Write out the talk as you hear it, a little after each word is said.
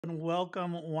And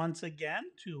welcome once again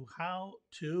to How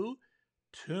to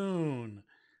Tune.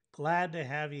 Glad to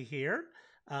have you here.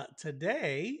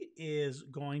 Today is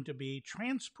going to be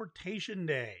Transportation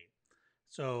Day.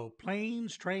 So,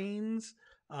 planes, trains,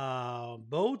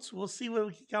 boats, we'll see what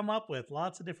we can come up with.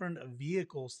 Lots of different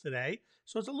vehicles today.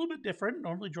 So, it's a little bit different,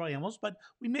 normally draw animals, but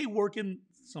we may work in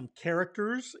some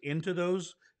characters into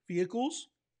those vehicles.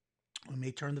 We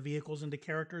may turn the vehicles into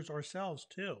characters ourselves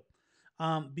too.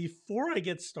 Before I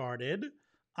get started,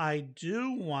 I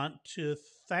do want to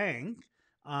thank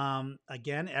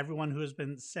again everyone who has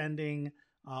been sending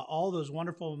all those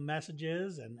wonderful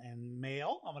messages and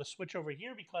mail. I'm going to switch over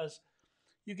here because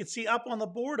you can see up on the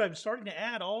board, I'm starting to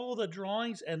add all the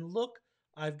drawings. And look,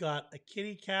 I've got a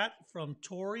kitty cat from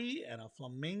Tori and a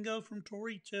flamingo from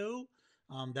Tori too.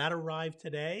 That arrived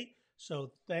today.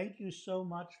 So thank you so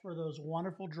much for those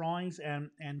wonderful drawings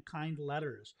and kind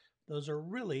letters. Those are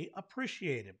really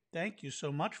appreciated. Thank you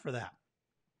so much for that.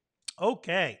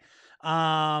 Okay.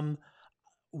 Um,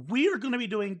 we are going to be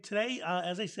doing today,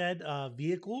 as I said,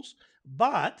 vehicles,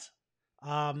 but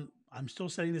I'm still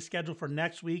setting the schedule for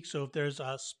next week. So if there's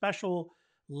special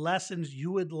lessons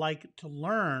you would like to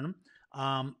learn,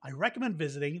 I recommend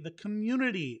visiting the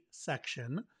community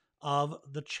section of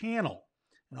the channel.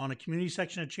 And on a community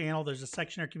section of the channel, there's a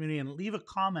section of community, and leave a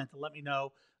comment to let me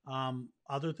know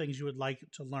other things you would like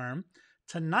to learn.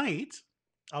 Tonight,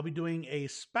 I'll be doing a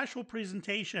special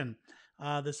presentation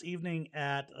this evening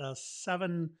at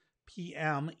 7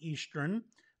 p.m. Eastern,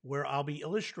 where I'll be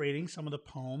illustrating some of the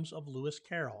poems of Lewis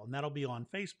Carroll. And that'll be on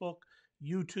Facebook,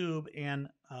 YouTube, and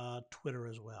Twitter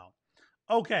as well.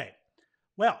 Okay.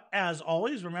 Well, as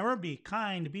always, remember, be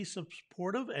kind, be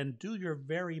supportive, and do your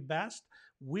very best.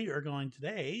 We are going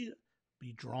today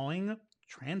be drawing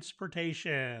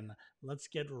transportation. Let's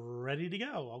get ready to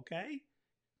go, okay?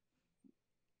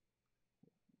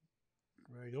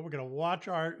 There we go. We're going to watch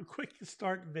our quick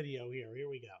start video here. Here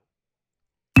we go.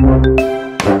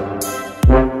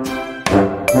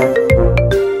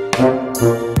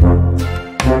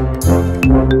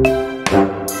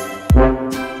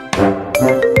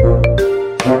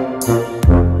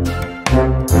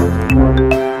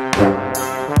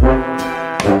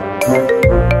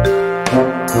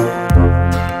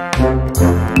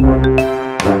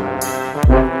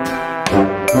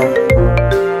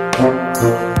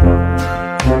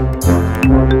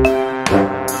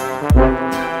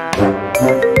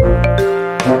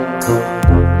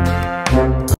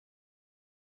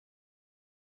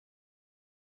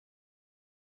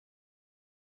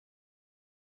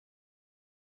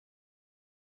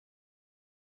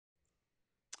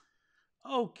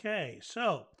 Okay,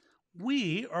 so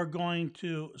we are going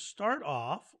to start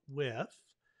off with,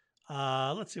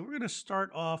 let's see, we're going to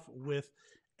start off with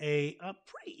a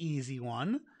pretty easy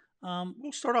one.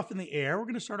 We'll start off in the air. We're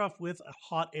going to start off with a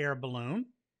hot air balloon.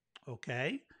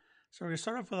 Okay, so we're going to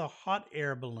start off with a hot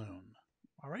air balloon.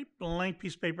 All right, blank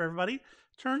piece of paper, everybody.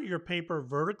 Turn your paper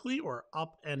vertically or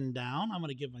up and down. I'm going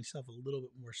to give myself a little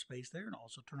bit more space there and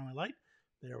also turn on my light.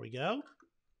 There we go.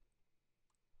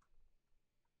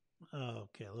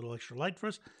 Okay, a little extra light for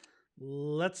us.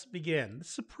 Let's begin.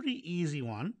 This is a pretty easy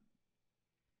one.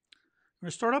 We're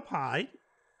going to start up high.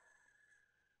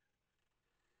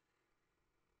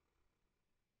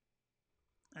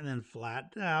 And then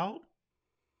flatten out.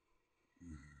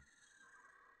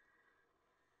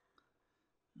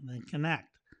 And then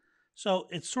connect. So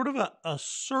it's sort of a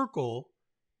circle,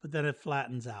 but then it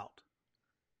flattens out.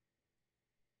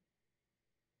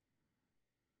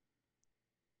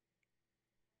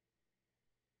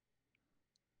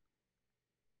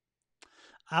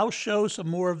 I'll show some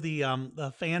more of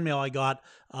the fan mail I got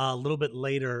a little bit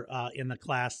later in the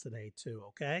class today too,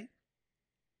 okay?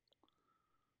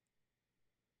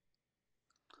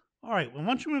 All right, well,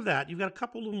 once you move that, you've got a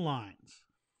couple little lines.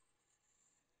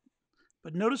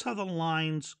 But notice how the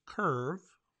lines curve.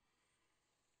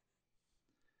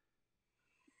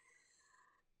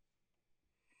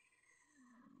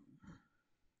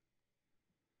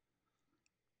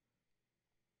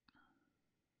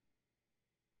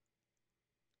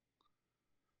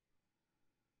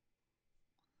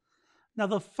 Now,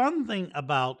 the fun thing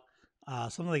about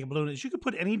something like a balloon is you can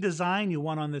put any design you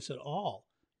want on this at all.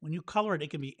 When you color it, it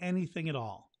can be anything at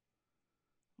all.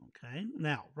 Okay,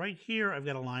 now right here, I've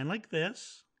got a line like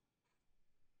this.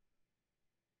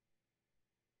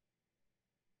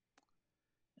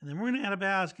 And then we're going to add a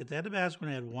basket. To add a basket, we're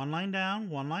going to add one line down,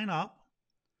 one line up,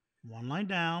 one line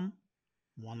down,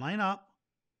 one line up.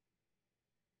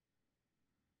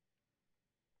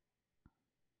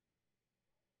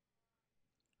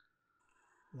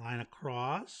 Line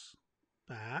across,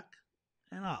 back,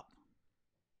 and up.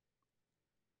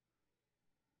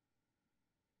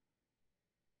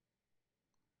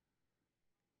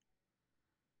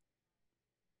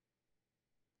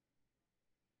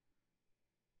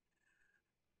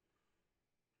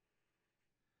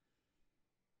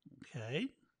 Okay.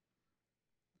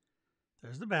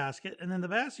 There's the basket. And then the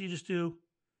basket, you just do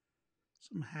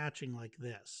some hatching like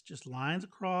this. Just lines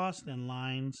across, then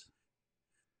lines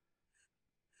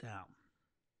down.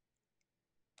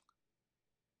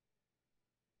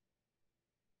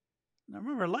 Now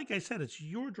remember, like I said, it's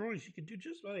your drawings. You can do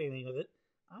just about anything with it.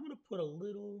 I'm going to put a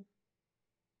little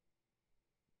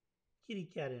kitty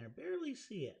cat in there. Barely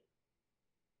see it.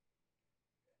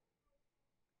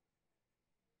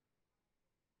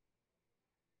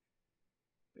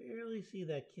 Barely see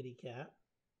that kitty cat.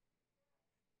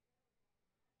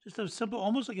 Just a simple,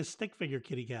 almost like a stick figure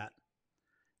kitty cat.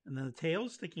 And then the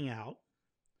tail's sticking out.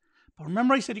 But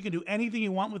remember I said you can do anything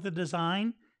you want with the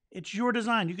design? It's your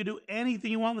design. You can do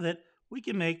anything you want with it. We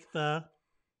can make the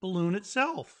balloon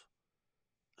itself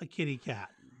a kitty cat.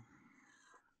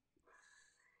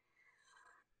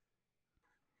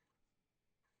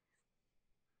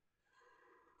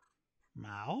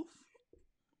 Mouth,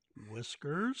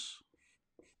 whiskers,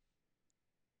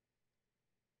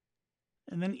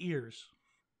 and then ears.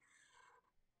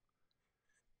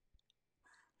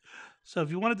 So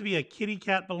if you want it to be a kitty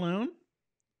cat balloon,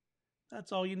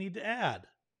 that's all you need to add.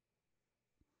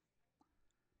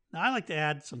 Now I like to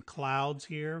add some clouds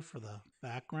here for the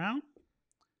background.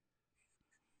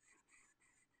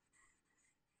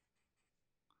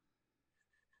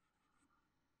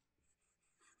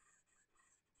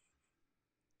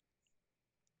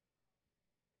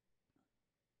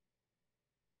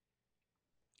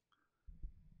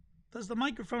 Does the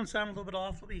microphone sound a little bit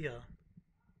off? Let me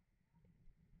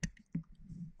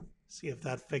see if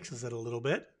that fixes it a little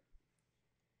bit.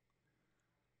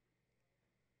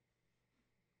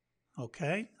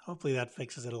 Okay, hopefully that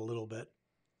fixes it a little bit.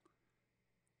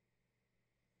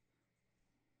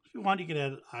 If you want, you could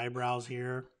add eyebrows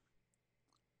here.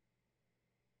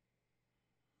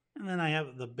 And then I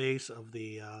have the base of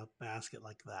the basket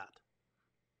like that.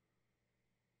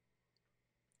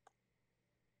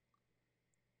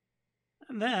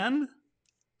 And then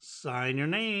sign your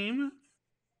name.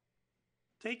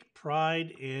 Take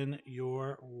pride in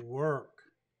your work.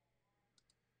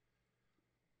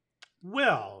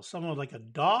 Well, someone like a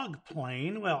dog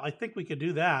plane. Well, I think we could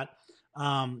do that.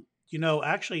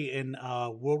 Actually, in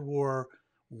World War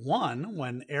One,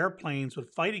 when airplanes would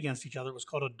fight against each other, it was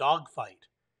called a dog fight.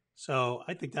 So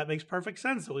I think that makes perfect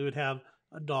sense that we would have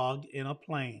a dog in a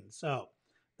plane. So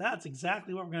that's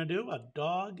exactly what we're going to do, a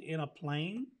dog in a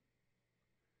plane.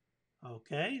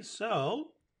 Okay, so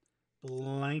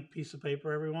blank piece of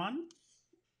paper, everyone.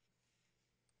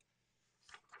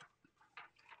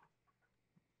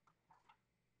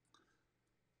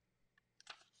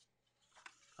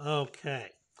 Okay,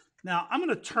 now I'm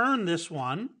going to turn this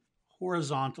one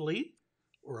horizontally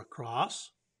or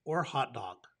across or hot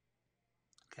dog.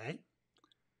 Okay,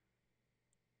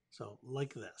 so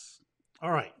like this.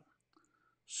 All right,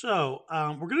 so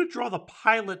we're going to draw the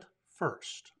pilot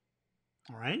first.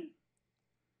 All right,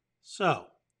 so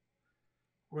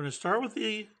we're going to start with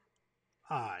the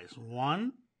eyes.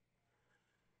 1,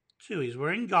 2. He's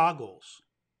wearing goggles.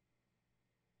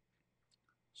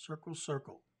 Circle,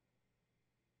 circle.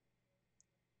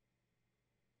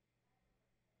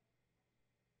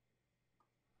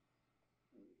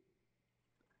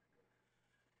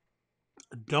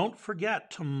 Don't forget,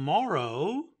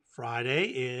 tomorrow, Friday,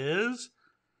 is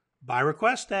by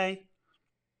request day.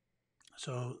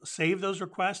 So save those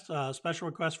requests, special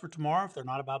requests for tomorrow. If they're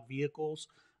not about vehicles,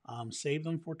 save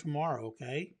them for tomorrow,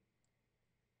 okay?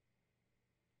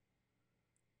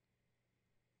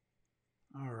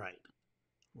 All right.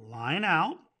 Line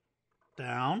out,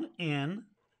 down, in,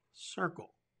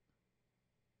 circle.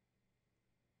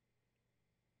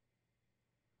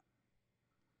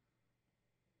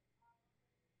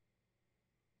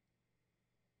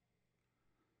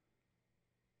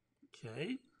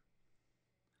 Okay.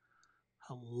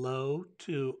 Hello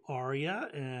to Aria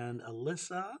and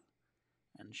Alyssa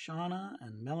and Shauna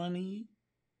and Melanie.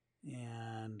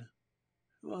 And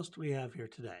who else do we have here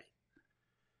today?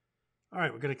 All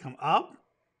right, we're going to come up,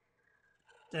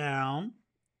 down,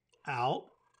 out,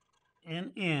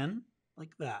 and in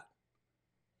like that.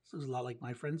 This is a lot like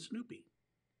my friend Snoopy.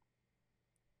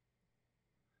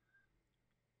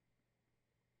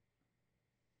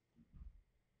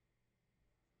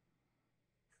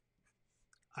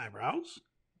 Eyebrows.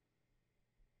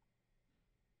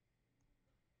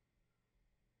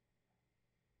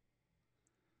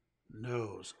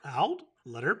 Nose out,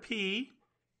 letter P,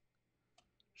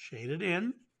 shaded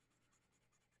in.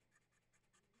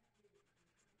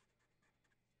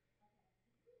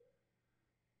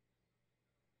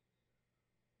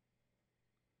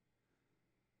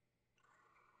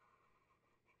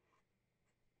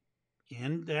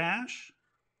 in dash,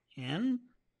 in,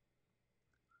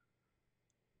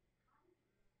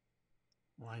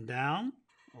 line down,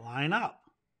 line up.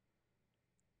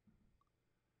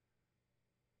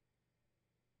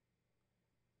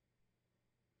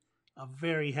 A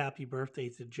very happy birthday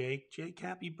to Jake. Jake,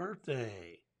 happy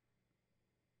birthday.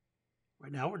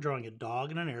 Right now we're drawing a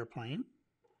dog and an airplane.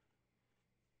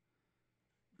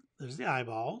 There's the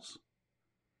eyeballs.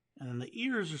 And then the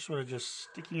ears are sort of just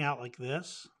sticking out like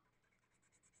this.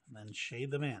 And then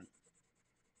shade them in.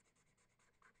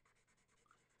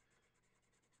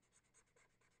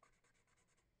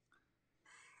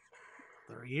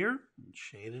 Their ear and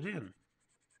shade it in.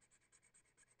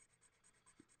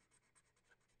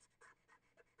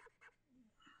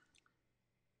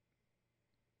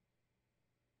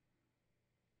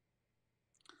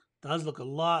 Does look a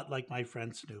lot like my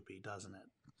friend Snoopy, doesn't it?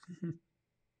 We're going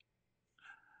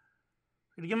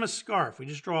to give him a scarf. We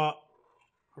just draw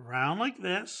around like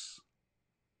this,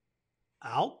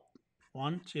 out,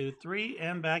 1, 2, 3,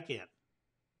 and back in.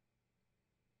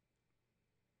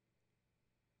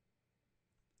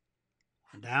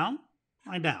 Line down,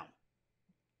 line down.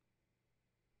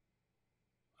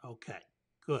 Okay,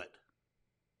 good.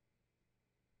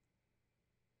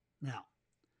 Now,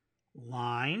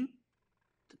 line,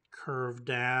 curve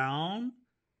down,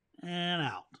 and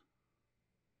out.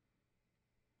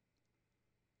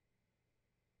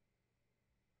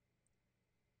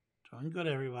 Doing good,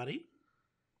 everybody.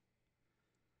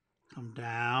 Come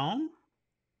down,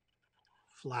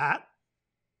 flat,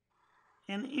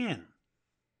 and in.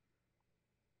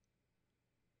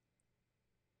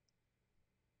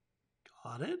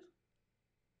 Got it?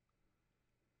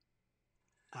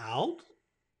 Out,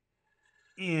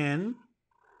 in,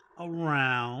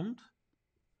 around,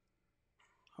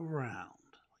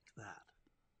 like that.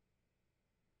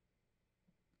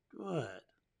 Good.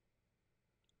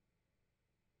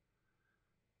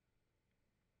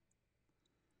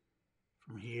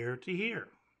 From here to here.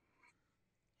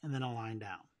 And then a line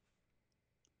down.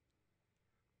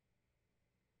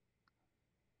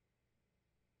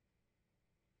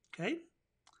 Okay?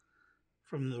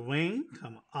 From the wing,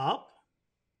 come up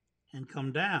and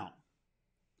come down.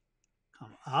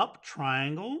 Come up,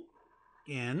 triangle,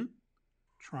 in,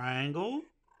 triangle,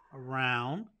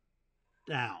 around,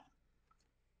 down.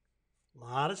 A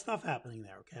lot of stuff happening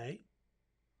there, okay?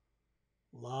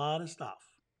 A lot of stuff.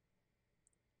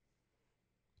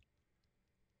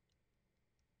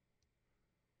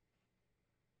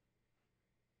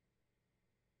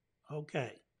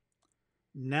 Okay.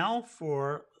 Now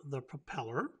for the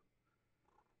propeller,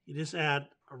 you just add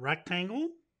a rectangle,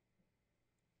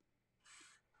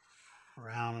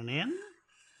 around and in,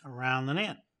 around and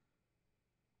in.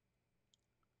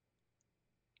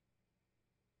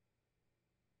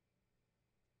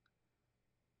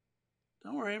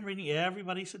 Don't worry, I'm reading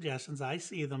everybody's suggestions. I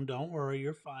see them. Don't worry,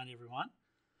 you're fine, everyone.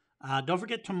 Don't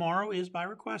forget, tomorrow is by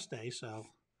request day, so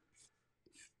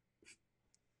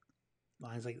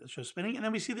lines like this show spinning. And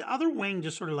then we see the other wing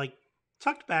just sort of like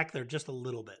tucked back there just a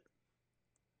little bit.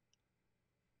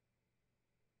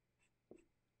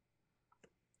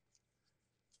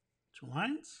 Two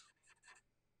lines,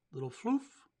 little floof.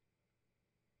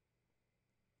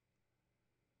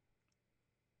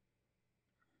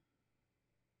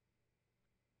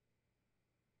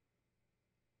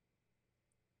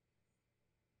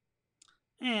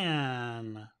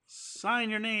 And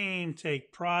sign your name.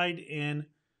 Take pride in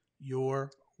your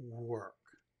work.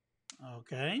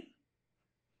 Okay.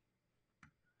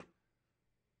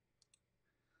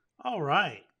 All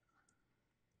right.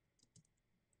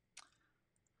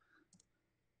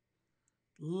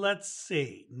 Let's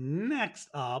see. Next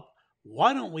up,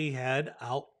 why don't we head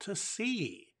out to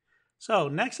sea? So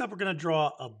next up, we're going to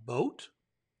draw a boat.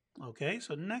 Okay,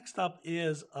 so next up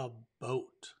is a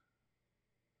boat.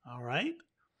 All right.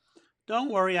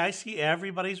 Don't worry, I see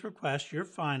everybody's request. You're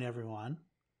fine, everyone.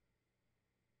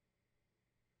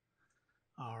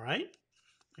 All right,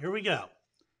 here we go.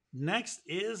 Next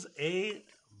is a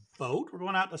boat. We're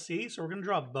going out to sea, so we're going to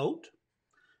draw a boat.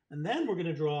 And then we're going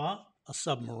to draw a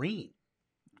submarine.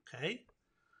 Okay,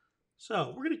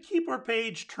 so we're going to keep our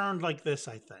page turned like this,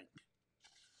 I think.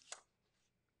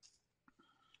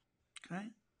 Okay,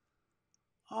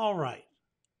 all right.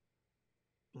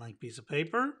 Blank piece of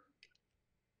paper.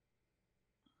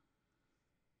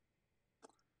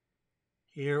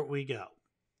 Here we go.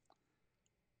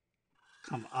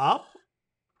 Come up,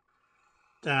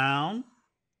 down,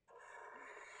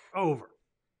 over.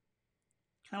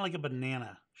 Kind of like a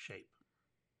banana shape.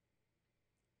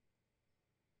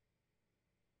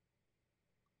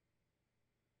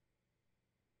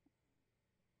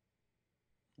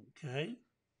 Okay.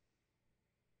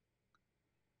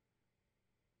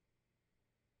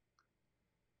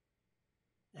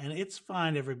 And it's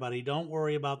fine, everybody. Don't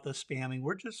worry about the spamming.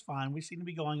 We're just fine. We seem to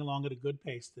be going along at a good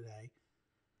pace today.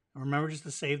 And remember just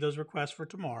to save those requests for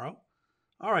tomorrow.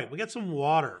 All right, we got some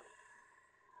water.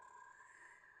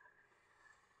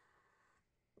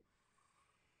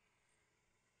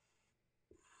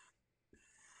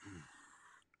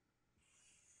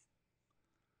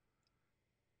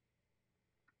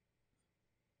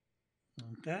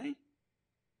 Okay,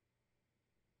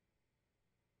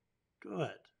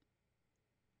 good.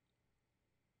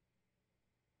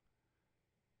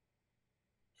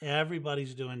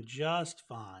 Everybody's doing just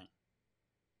fine.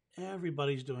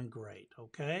 Everybody's doing great,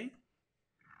 okay?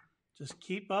 Just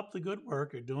keep up the good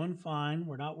work. You're doing fine.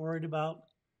 We're not worried about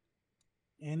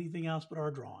anything else but our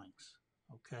drawings,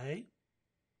 okay?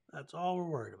 That's all we're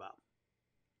worried about.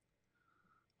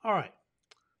 All right,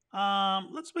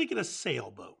 let's make it a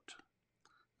sailboat.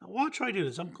 Now watch how I do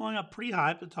this. I'm going up pretty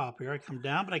high at the top here. I come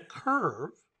down, but I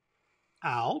curve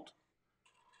out,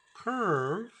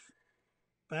 curve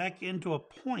back into a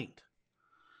point.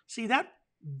 See, that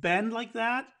bend like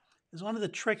that is one of the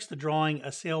tricks to drawing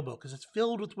a sailboat because it's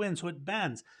filled with wind, so it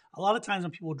bends. A lot of times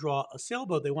when people draw a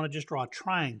sailboat, they want to just draw a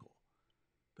triangle,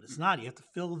 but it's not. You have to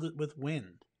fill it with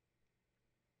wind.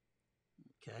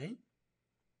 Okay?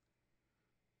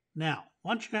 Now,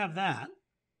 once you have that,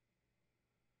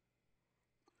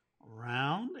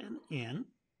 round and in,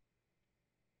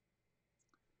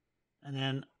 and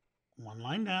then one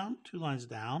line down, two lines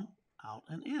down, out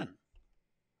and in.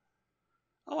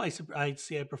 Oh, I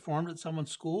see. I performed at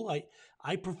someone's school.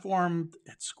 I performed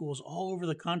at schools all over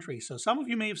the country. So some of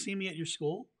you may have seen me at your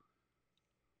school.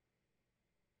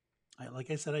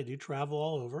 Like I said, I do travel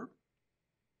all over.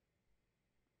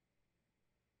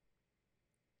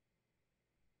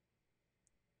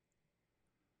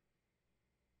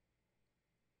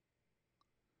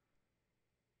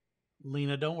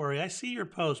 Lena, don't worry. I see your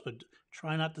post, but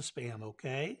try not to spam,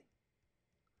 okay?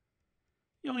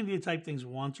 You only need to type things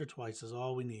once or twice is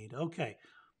all we need. Okay.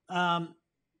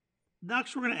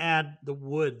 Next, we're going to add the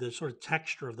wood, the sort of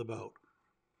texture of the boat.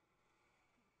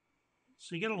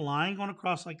 So you get a line going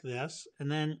across like this,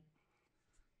 and then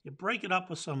you break it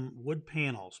up with some wood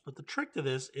panels. But the trick to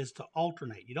this is to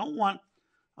alternate. You don't want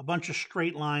a bunch of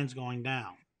straight lines going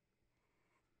down.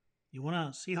 You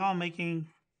want to see how I'm making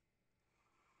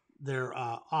their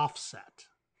offset.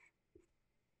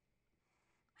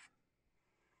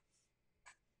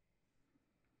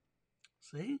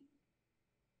 See?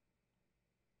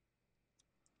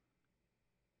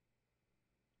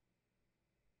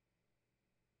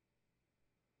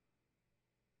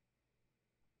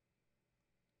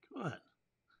 Good.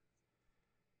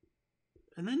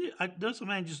 And then I do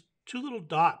something, just two little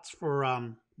dots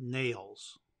for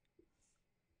nails.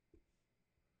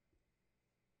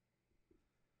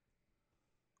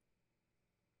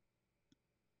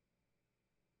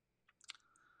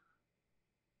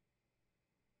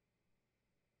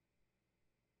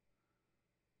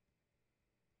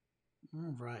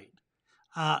 All right.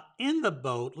 In the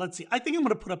boat, let's see. I think I'm going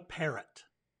to put a parrot.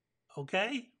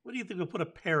 Okay? What do you think? We'll put a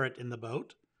parrot in the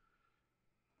boat.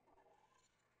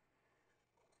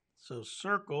 So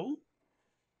circle,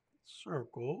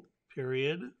 circle,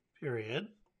 period, period.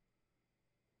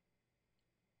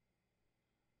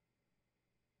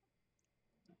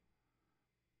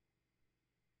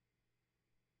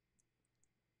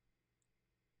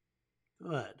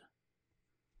 Good.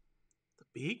 The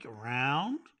beak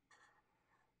around,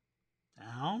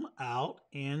 down, out,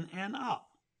 in, and up.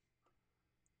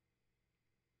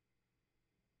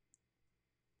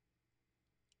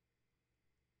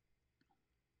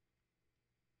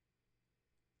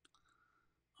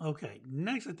 Okay,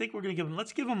 next I think we're going to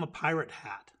let's give him a pirate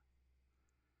hat.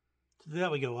 To do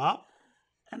that, we go up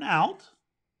and out.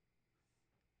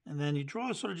 And then you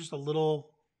draw sort of just a little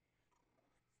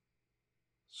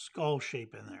skull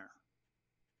shape in there.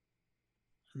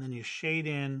 And then you shade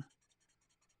in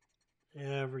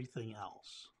everything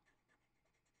else.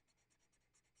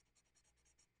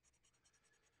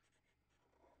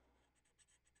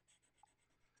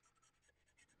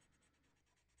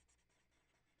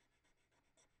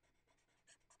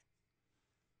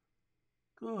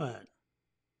 Good.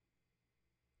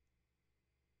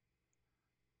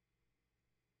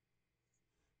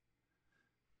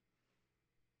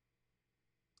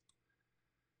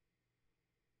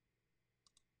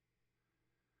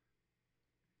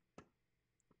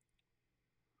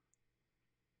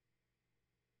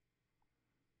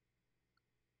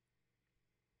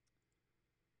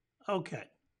 Okay.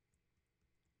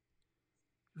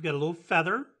 We've got a little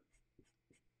feather.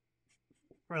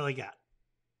 What do I got?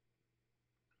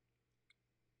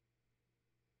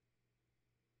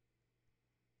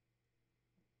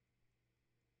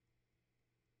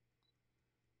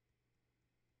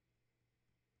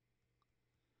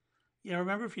 Yeah,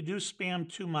 remember, if you do spam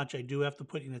too much, I do have to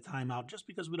put you in a timeout just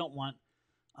because we don't want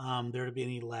there to be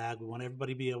any lag. We want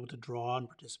everybody to be able to draw and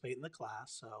participate in the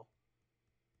class. So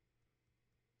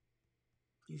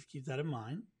please keep that in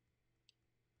mind.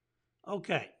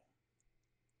 Okay.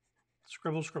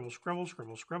 Scribble, scribble, scribble,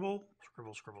 scribble, scribble,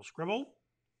 scribble, scribble, scribble.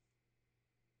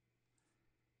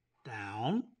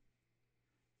 Down.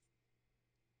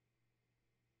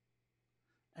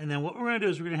 And then what we're going to do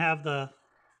is we're going to have the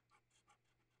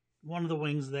one of the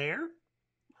wings there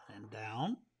and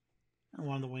down, and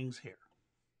one of the wings here.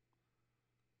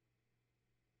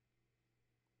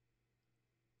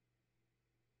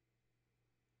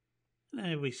 And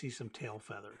then we see some tail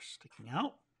feathers sticking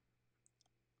out.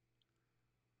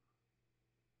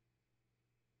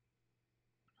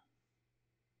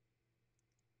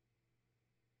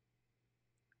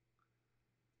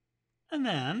 And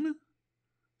then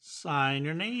sign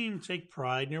your name, take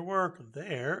pride in your work.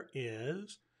 There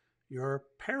is your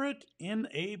parrot in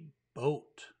a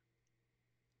boat.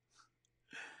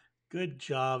 Good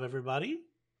job, everybody.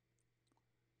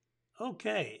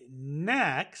 Okay,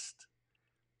 next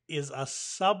is a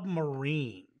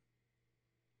submarine.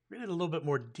 We're going to add a little bit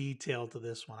more detail to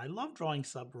this one. I love drawing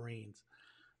submarines.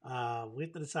 We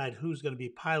have to decide who's going to be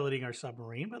piloting our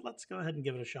submarine, but let's go ahead and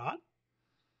give it a shot.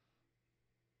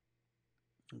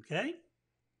 Okay.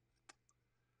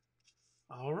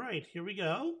 All right, here we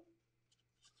go.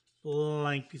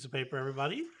 Blank piece of paper,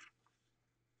 everybody.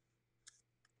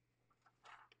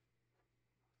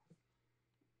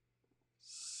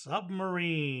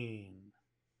 Submarine.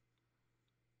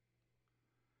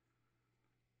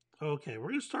 Okay, we're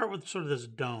going to start with sort of this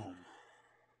dome.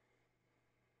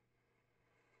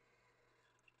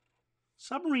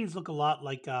 Submarines look a lot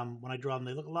like, when I draw them,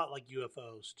 they look a lot like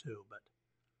UFOs too, but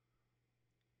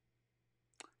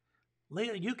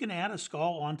Leah, you can add a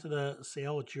skull onto the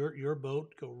sail. It's your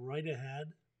boat. Go right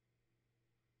ahead.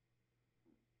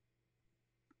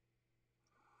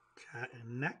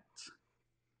 Connect.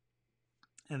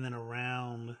 And then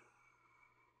around,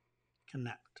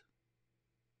 connect.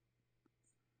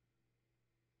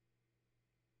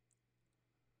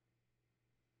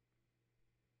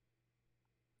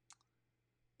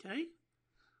 Okay.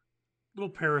 Little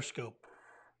periscope.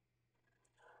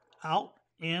 Out,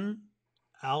 in,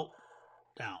 out,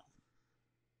 down.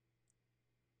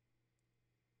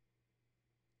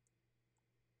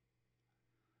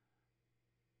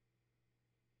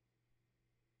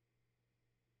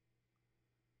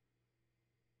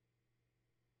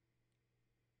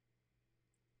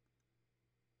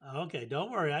 Okay,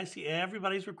 don't worry. I see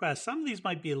everybody's request. Some of these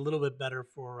might be a little bit better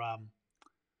for,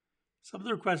 some of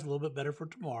the requests a little bit better for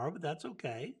tomorrow, but that's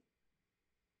okay.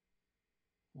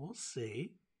 We'll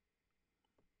see.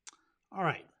 All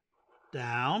right.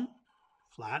 Down,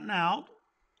 flatten out,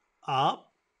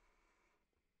 up,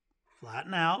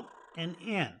 flatten out, and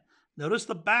in. Notice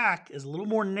the back is a little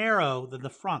more narrow than the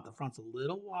front. The front's a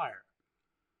little wider.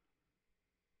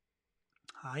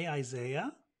 Hi,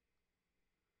 Isaiah.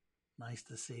 Nice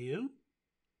to see you.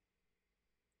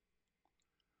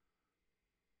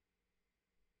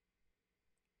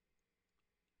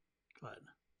 Good.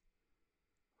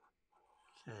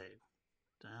 Okay.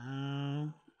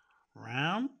 Down,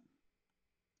 round,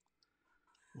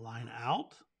 line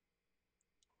out,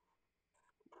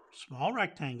 small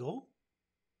rectangle,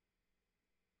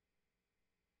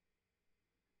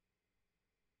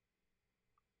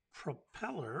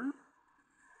 propeller,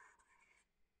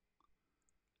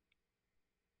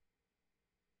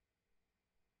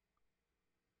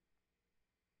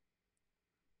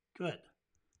 good.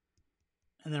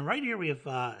 And then right here we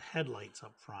have headlights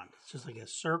up front. It's just like a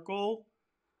circle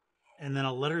and then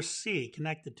a letter C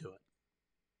connected to it.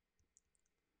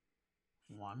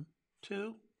 1,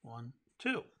 2, 1,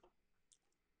 2.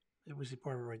 There we see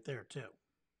part of it right there too.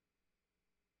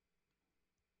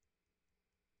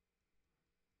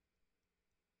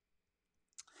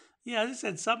 Yeah, as I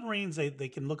said, submarines, they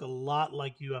can look a lot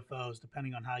like UFOs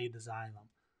depending on how you design them.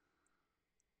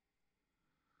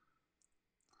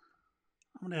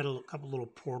 I'm going to add a couple little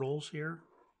portals here.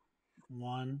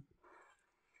 1,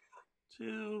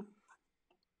 2.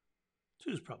 2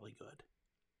 is probably good.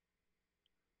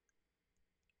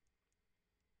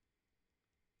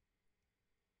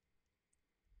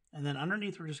 And then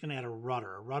underneath, we're just going to add a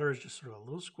rudder. A rudder is just sort of a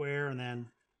little square and then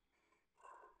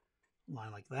a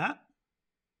line like that.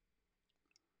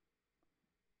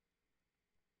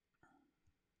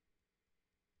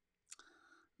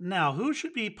 Now, who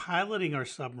should be piloting our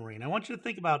submarine? I want you to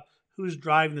think about who's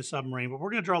driving the submarine, but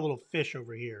we're going to draw a little fish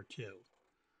over here too.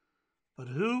 But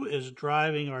who is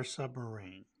driving our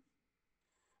submarine?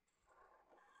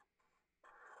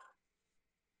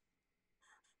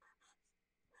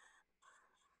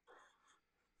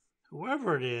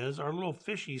 Whoever it is, our little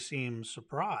fishy seems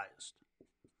surprised.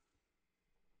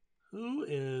 Who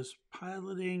is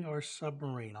piloting our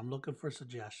submarine? I'm looking for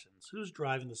suggestions. Who's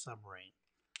driving the submarine?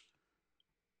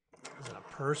 Is it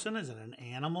a person? Is it an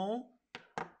animal?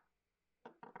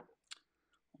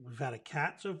 We've had a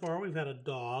cat so far. We've had a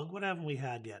dog. What haven't we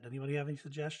had yet? Anybody have any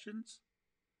suggestions?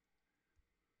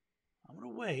 I'm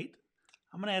going to wait.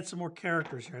 I'm going to add some more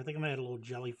characters here. I think I'm going to add a little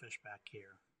jellyfish back here.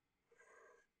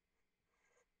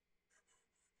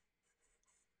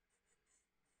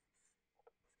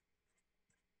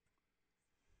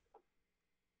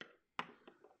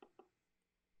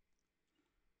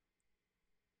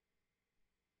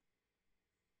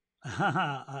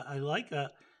 I like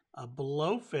a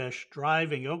blowfish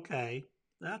driving. Okay,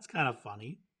 that's kind of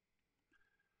funny.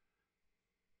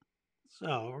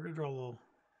 So we're going to draw a little...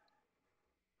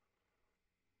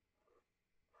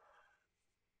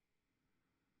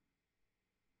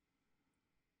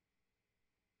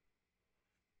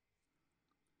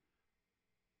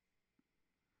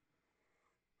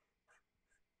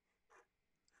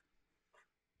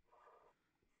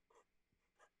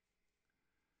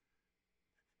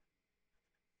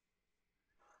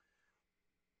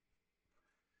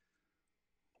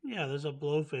 Yeah, there's a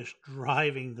blowfish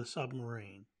driving the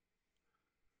submarine.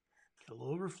 Get a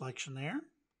little reflection there.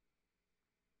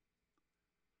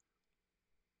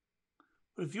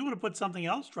 But if you want to put something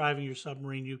else driving your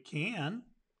submarine, you can.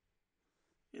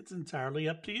 It's entirely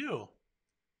up to you.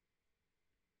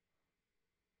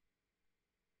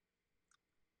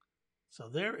 So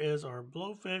there is our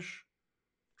blowfish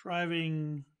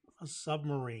driving a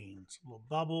submarine. Some little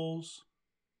bubbles.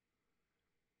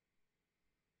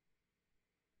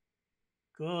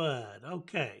 Good.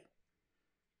 Okay.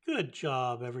 Good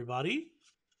job, everybody.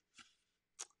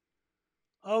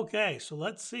 Okay, so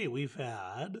let's see. We've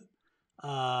had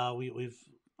we've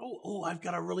I've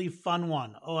got a really fun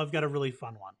one. I've got a really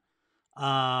fun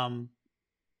one.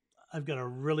 I've got a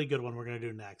really good one we're gonna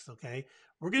do next, okay?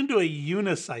 We're gonna do a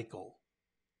unicycle.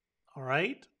 All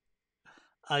right?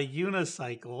 A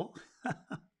unicycle.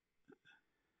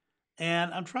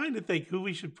 And I'm trying to think who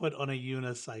we should put on a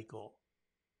unicycle.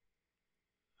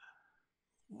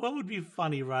 What would be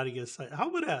funny riding a cycle? How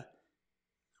about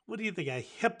what do you think, a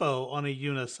hippo on a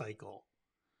unicycle?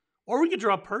 Or we could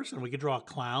draw a person. We could draw a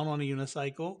clown on a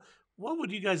unicycle. What would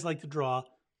you guys like to draw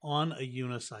on a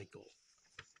unicycle?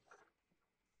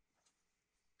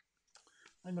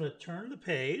 I'm going to turn the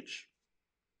page.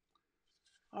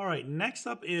 All right, next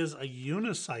up is a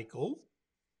unicycle.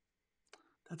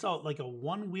 That's all like a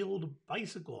one-wheeled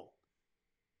bicycle.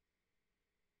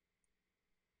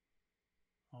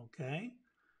 Okay,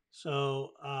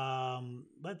 so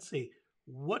let's see.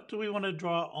 What do we want to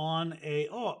draw on a,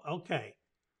 okay.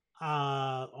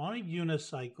 On a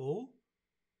unicycle,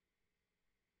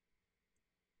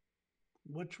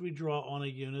 what should we draw on a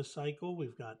unicycle?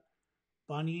 We've got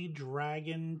bunny,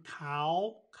 dragon,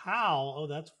 cow. Cow, oh,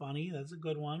 that's funny. That's a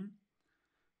good one.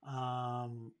 I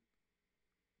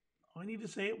need to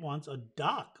say it once. A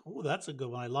duck. Oh, that's a good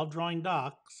one. I love drawing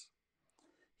ducks.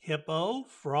 Hippo,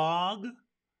 frog.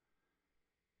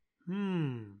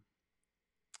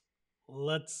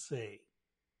 Let's see.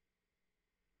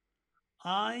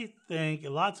 I think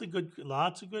lots of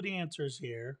good answers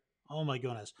here. Oh my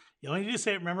goodness. You only need to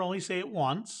say it, remember, only say it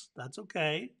once. That's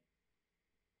okay.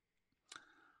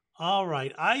 All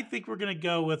right. I think we're going to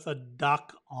go with a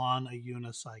duck on a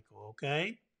unicycle,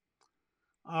 okay?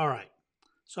 All right.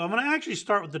 So I'm going to actually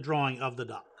start with the drawing of the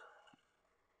duck.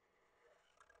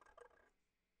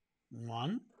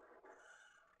 1,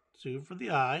 2 for the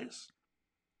eyes.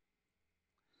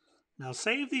 Now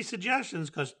save these suggestions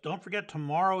because don't forget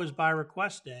tomorrow is by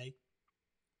request day.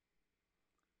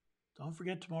 Don't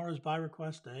forget tomorrow is by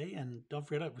request day, and don't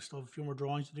forget we still have a few more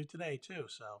drawings to do today too.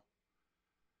 So,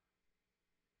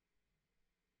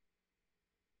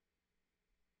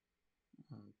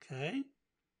 okay.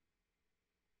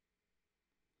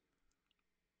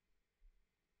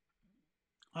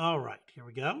 All right, here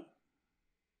we go.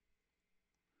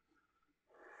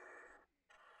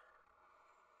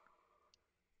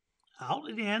 Out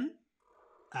and in,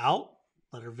 out,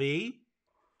 letter V,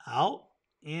 out,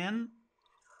 in,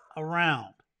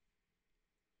 around.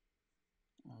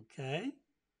 Okay.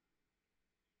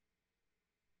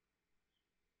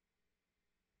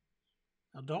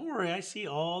 Now don't worry, I see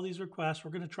all these requests.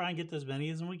 We're going to try and get as many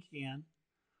as we can.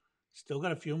 Still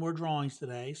got a few more drawings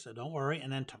today, so don't worry.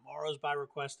 And then tomorrow's by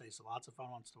request day, so lots of fun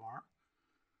ones tomorrow.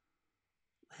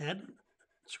 Head,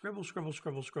 scribble, scribble,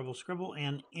 scribble, scribble, scribble,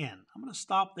 and in. I'm going to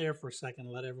stop there for a second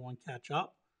and let everyone catch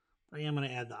up. But I am going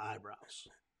to add the eyebrows.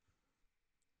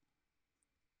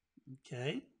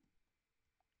 Okay.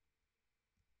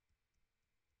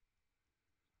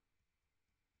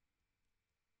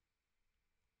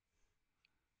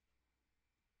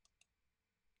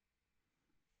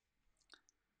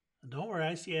 don't worry,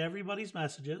 I see everybody's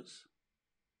messages.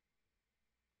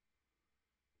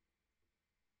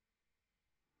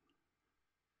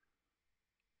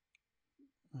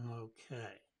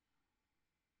 Okay.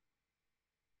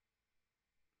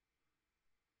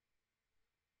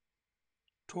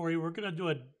 Tori, we're going to do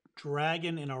a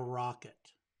dragon in a rocket.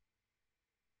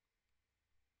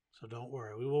 So don't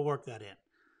worry, we will work that in.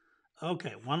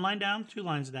 Okay, one line down, two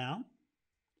lines down,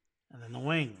 and then the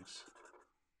wings.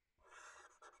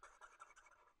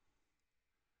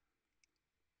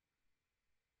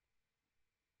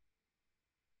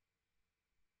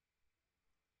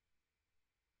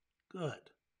 Good.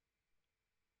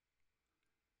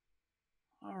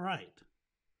 All right.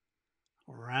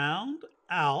 Round,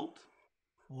 out,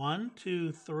 1,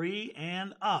 2, 3,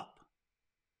 and up.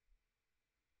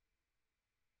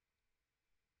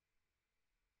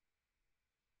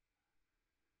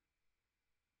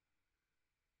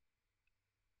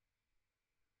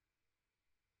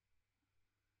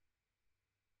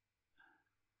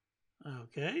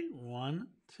 Okay, 1,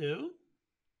 2.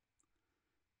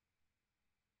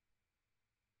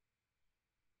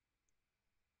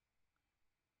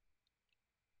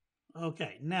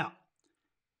 Okay, now,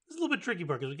 this is a little bit tricky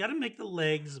part because we got to make the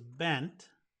legs bent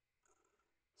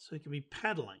so it can be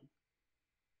pedaling.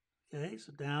 Okay,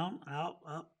 so down, up,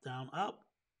 down, up,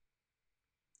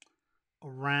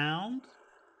 around,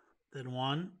 then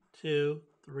 1, 2,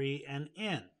 3, and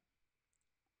in.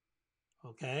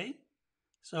 Okay,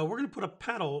 so we're going to put a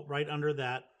pedal right under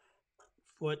that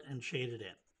foot and shade it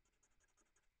in.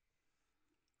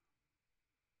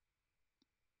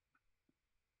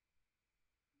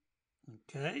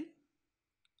 Okay.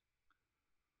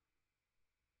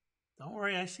 Don't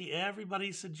worry, I see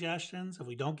everybody's suggestions. If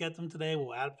we don't get them today,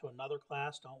 we'll add them to another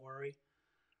class. Don't worry.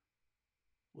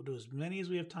 We'll do as many as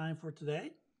we have time for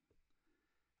today.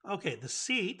 Okay, the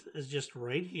seat is just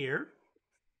right here.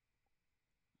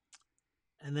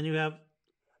 And then you have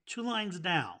 2 lines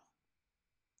down.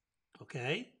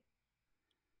 Okay?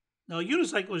 Now, a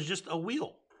unicycle is just a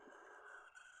wheel.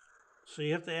 So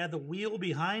you have to add the wheel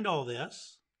behind all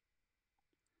this.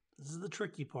 This is the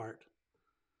tricky part.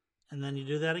 And then you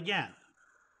do that again.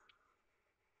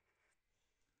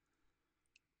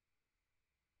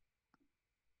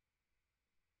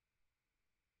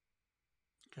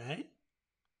 Okay?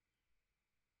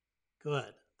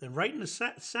 Good. Then right in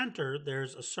the center,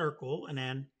 there's a circle and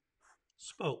then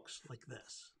spokes like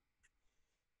this.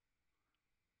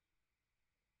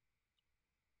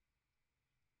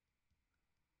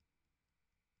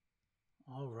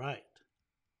 All right.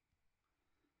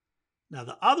 Now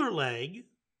the other leg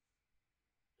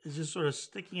is just sort of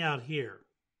sticking out here.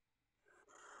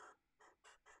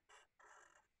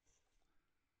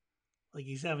 Like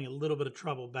he's having a little bit of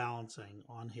trouble balancing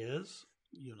on his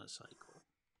unicycle.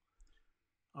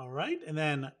 All right, and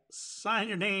then sign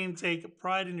your name, take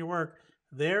pride in your work.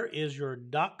 There is your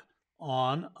duck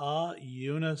on a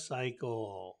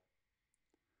unicycle.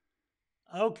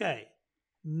 Okay,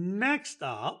 next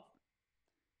up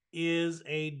is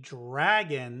a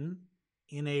dragon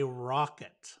in a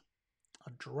rocket.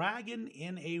 A dragon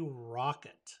in a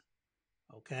rocket.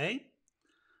 Okay?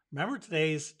 Remember,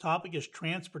 today's topic is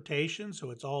transportation,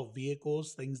 so it's all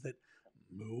vehicles, things that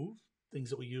move, things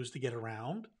that we use to get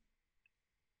around.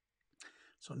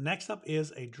 So next up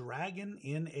is a dragon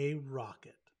in a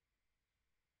rocket.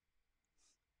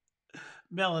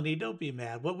 Melanie, don't be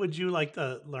mad. What would you like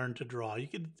to learn to draw? You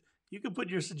could put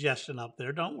your suggestion up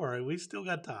there. Don't worry, we still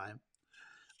got time.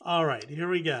 All right, here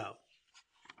we go.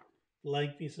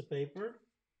 Blank piece of paper.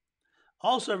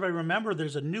 Also, everybody remember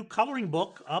there's a new coloring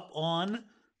book up on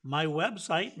my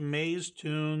website,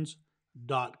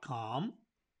 mazetoons.com.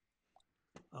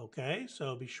 Okay,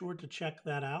 so be sure to check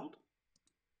that out.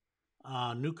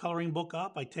 New coloring book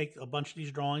up. I take a bunch of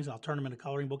these drawings and I'll turn them into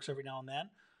coloring books every now and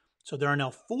then. So there are now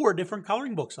 4 different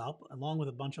coloring books up, along with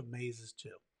a bunch of mazes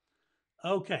too.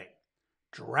 Okay,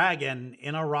 dragon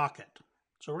in a rocket.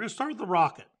 So we're going to start with the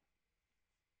rocket.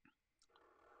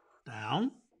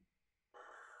 Down,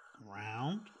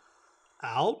 around,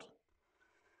 out,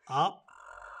 up,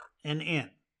 and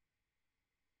in.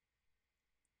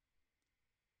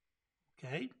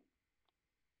 Okay.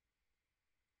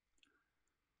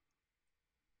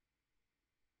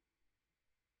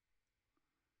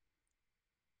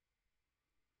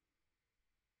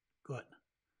 Good.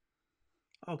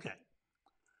 Okay.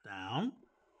 Down,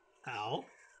 out,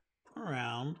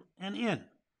 around, and in.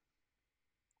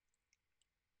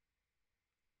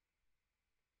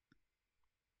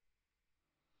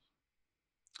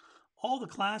 All the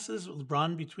classes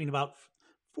run between about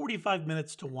 45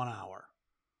 minutes to 1 hour.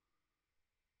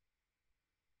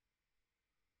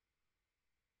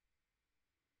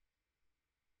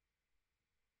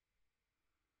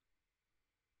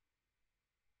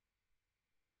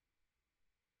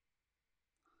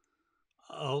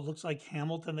 Uh-oh, looks like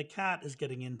Hamilton the cat is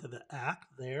getting into the act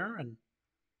there and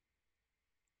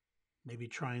maybe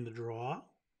trying to draw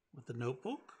with the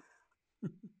notebook.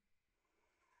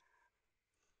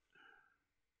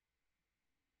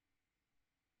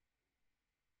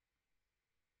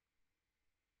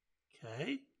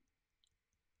 Okay.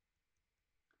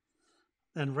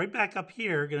 Then right back up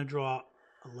here, going to draw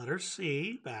a letter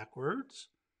C backwards.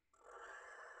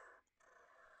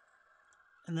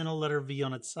 And then a letter V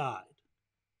on its side.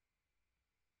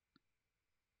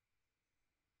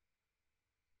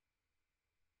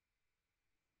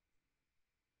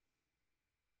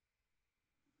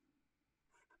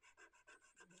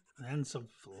 And some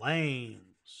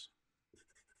flames.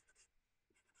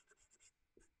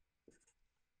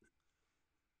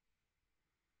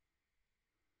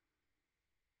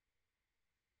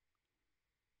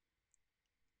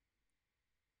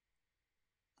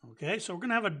 Okay, so we're going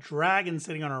to have a dragon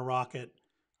sitting on our rocket.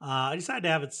 I decided to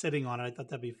have it sitting on it. I thought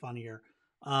that'd be funnier.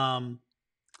 And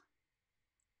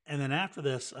then after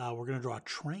this, we're going to draw a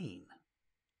train,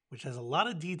 which has a lot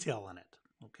of detail in it.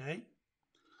 Okay.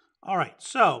 All right,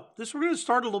 so this we're going to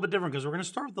start a little bit different because we're going to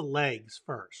start with the legs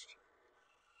first.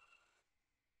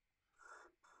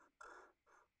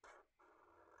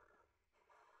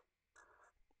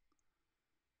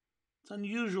 It's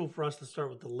unusual for us to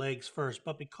start with the legs first,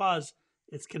 but because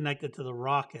it's connected to the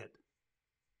rocket.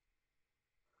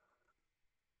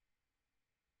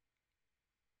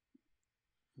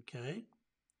 Okay.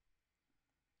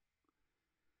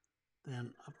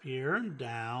 Then up here and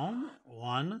down,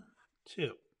 1,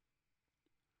 2.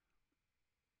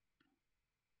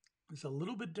 It's a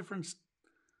little bit different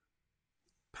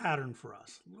pattern for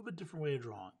us, a little bit different way of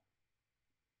drawing.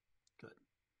 Good.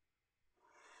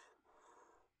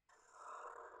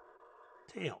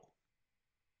 Tail.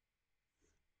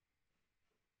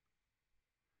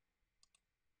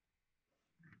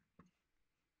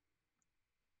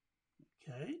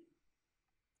 Okay.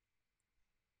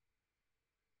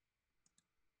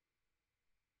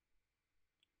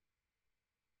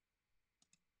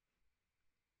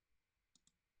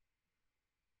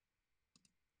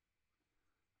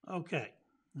 Okay.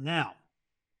 Now,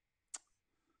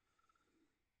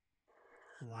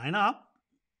 line up.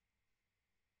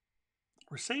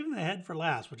 We're saving the head for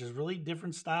last, which is really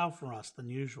different style for us than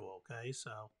usual. Okay,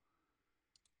 so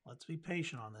let's be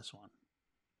patient on this one.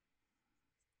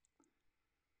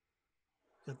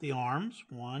 Got the arms,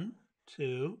 1,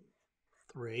 2,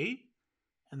 3,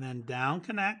 and then down,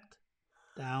 connect,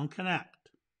 down, connect.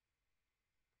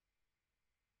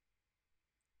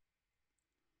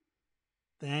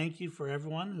 Thank you for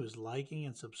everyone who's liking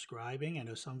and subscribing. I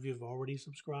know some of you have already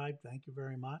subscribed. Thank you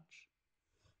very much.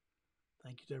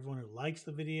 Thank you to everyone who likes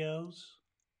the videos.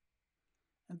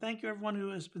 And thank you everyone who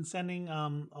has been sending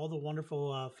all the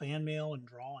wonderful fan mail and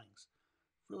drawings.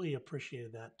 Really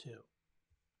appreciated that too.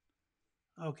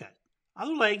 Okay.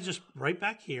 Other legs just right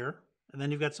back here. And then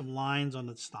you've got some lines on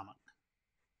the stomach.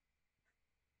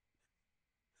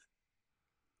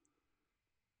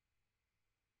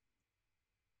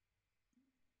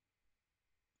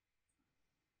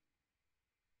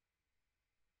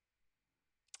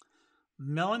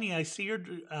 Melanie, I see your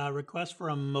request for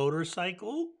a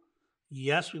motorcycle.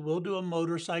 Yes, we will do a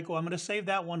motorcycle. I'm going to save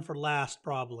that one for last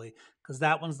probably because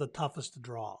that one's the toughest to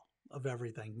draw of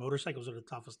everything. Motorcycles are the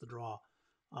toughest to draw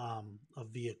of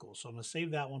vehicles. So I'm going to save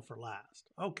that one for last.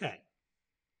 Okay.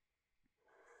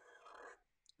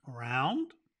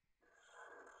 Round,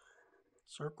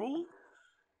 circle,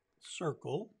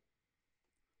 circle,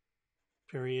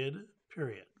 period,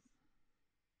 period.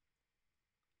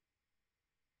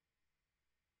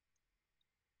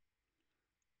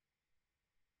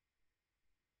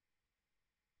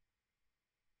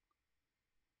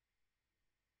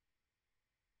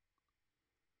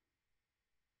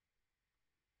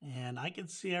 And I can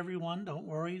see everyone. Don't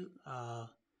worry.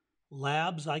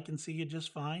 Labs, I can see you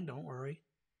just fine. Don't worry.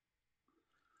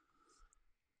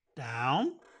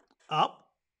 Down, up,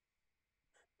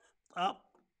 up,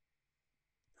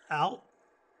 out,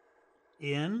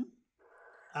 in,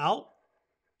 out,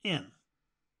 in.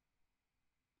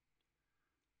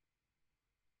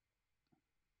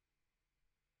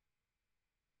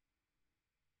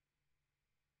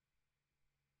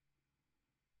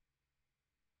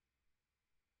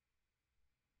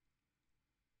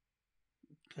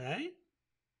 Okay.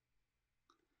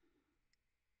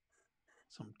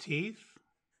 Some teeth.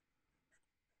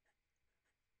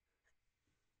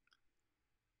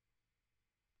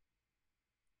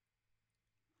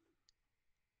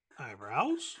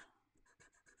 Eyebrows.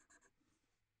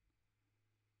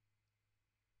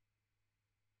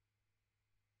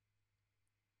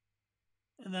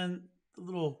 And then the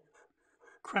little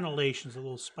crenellations, the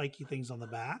little spiky things on the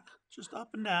back. Just up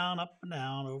and down,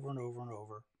 over and over and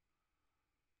over.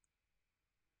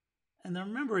 And then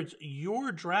remember, it's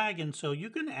your dragon, so you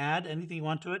can add anything you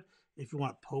want to it. If you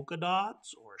want polka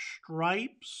dots or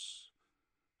stripes,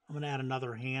 I'm going to add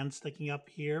another hand sticking up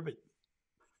here, but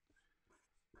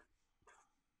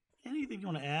anything you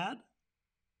want to add.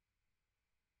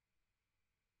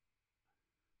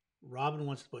 Robin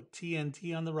wants to put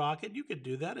TNT on the rocket. You could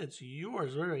do that. It's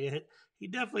yours. He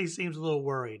definitely seems a little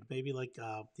worried. Maybe like,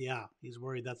 yeah, he's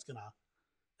worried that's going to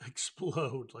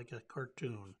explode like a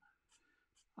cartoon.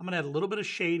 I'm going to add a little bit of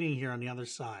shading here on the other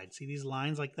side. See these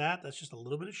lines like that? That's just a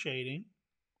little bit of shading.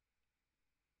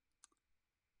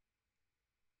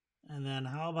 And then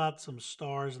how about some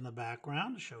stars in the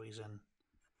background to show he's in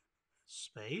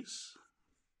space?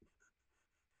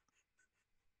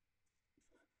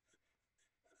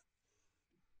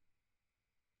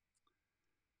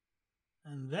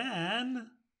 And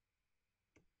then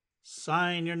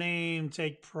sign your name,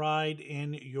 take pride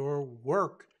in your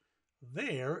work.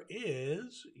 There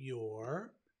is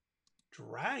your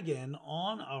dragon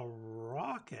on a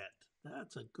rocket.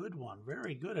 That's a good one.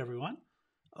 Very good, everyone.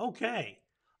 Okay,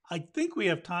 I think we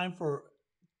have time for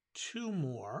two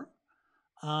more.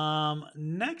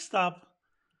 Next up,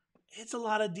 it's a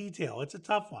lot of detail. It's a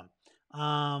tough one.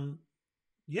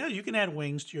 Yeah, you can add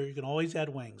wings to you can always add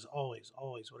wings. Always,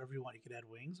 always, whatever you want. You can add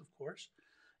wings, of course.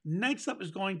 Next up is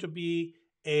going to be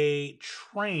a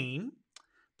train.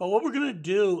 But what we're going to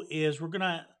do is we're going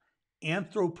to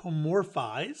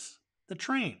anthropomorphize the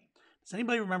train. Does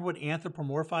anybody remember what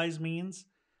anthropomorphize means?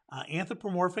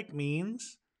 Anthropomorphic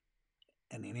means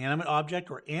an inanimate object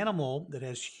or animal that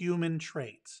has human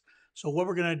traits. So what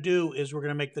we're going to do is we're going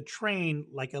to make the train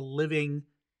like a living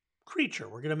creature.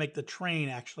 We're going to make the train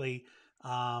actually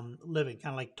living,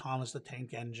 kind of like Thomas the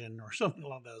Tank Engine or something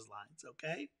along those lines.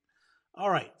 Okay. All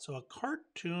right. So a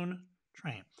cartoon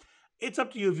train. It's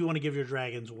up to you if you want to give your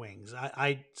dragons wings.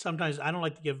 I sometimes I don't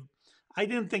like to give. I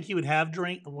didn't think he would have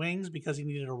wings because he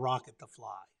needed a rocket to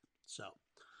fly. So,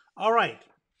 all right.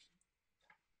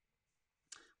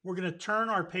 We're going to turn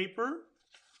our paper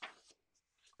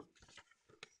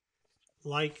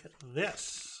like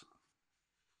this.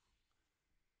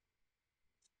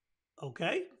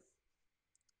 Okay?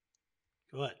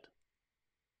 Good.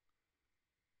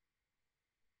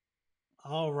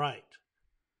 All right.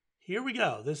 Here we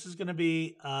go. This is going to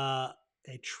be a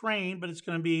train, but it's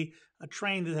going to be a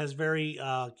train that has very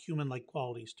human-like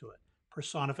qualities to it.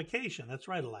 Personification. That's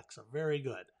right, Alexa. Very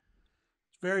good.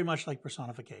 It's very much like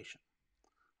personification.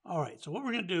 All right. So what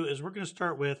we're going to do is we're going to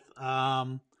start with,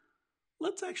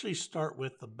 let's actually start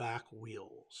with the back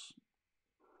wheels.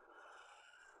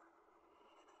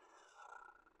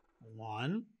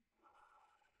 1,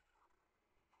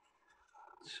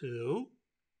 2,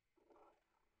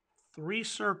 3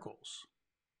 circles.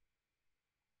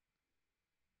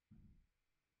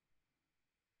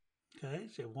 Okay,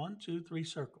 so 1, 2, 3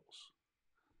 circles.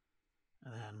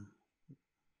 And then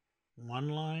 1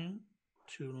 line,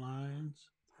 2 lines,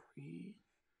 3,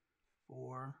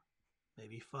 4,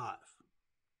 maybe 5.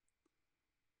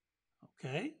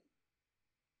 Okay.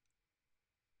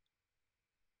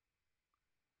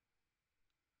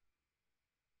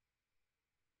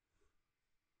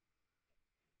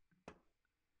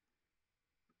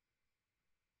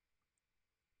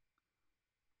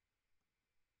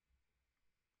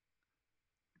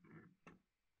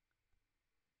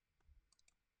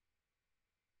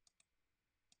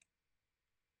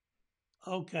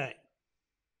 Okay.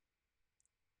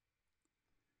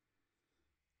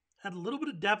 Add a little bit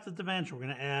of depth of dimension. We're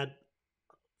going to add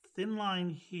thin line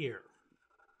here.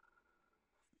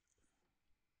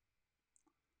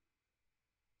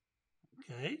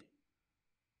 Okay.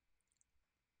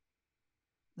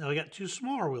 Now we got 2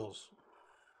 smaller wheels.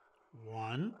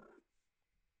 1,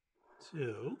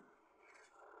 2,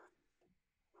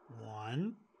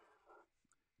 1,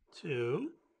 2,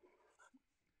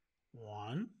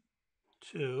 1,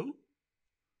 2,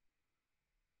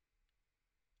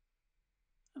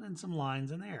 and then some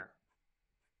lines in there.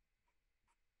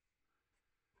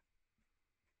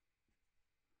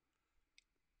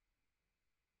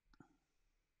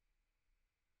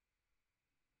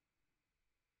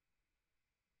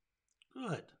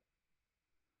 Good.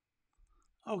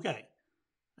 Okay.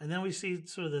 And then we see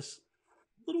sort of this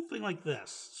little thing like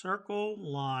this. Circle,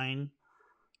 line,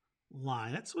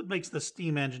 line. That's what makes the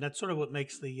steam engine. That's sort of what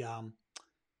makes the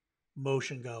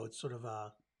motion go. It sort of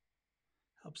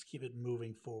helps keep it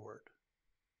moving forward.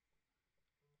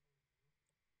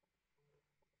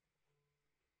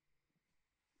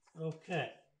 Okay.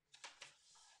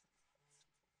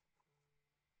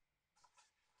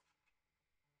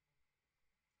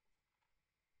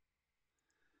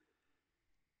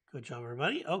 Good job,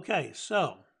 everybody. Okay,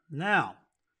 so now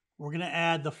we're going to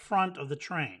add the front of the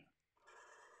train.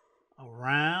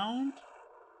 Around.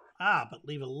 But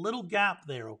leave a little gap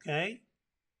there, okay?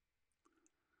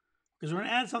 Because we're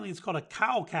going to add something that's called a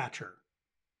cow catcher.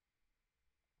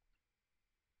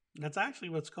 That's actually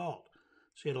what it's called.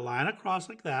 So you had a line across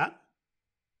like that.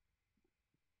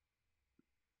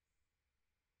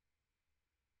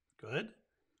 Good.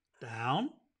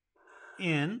 Down,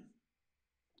 in,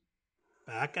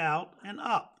 back out, and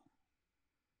up.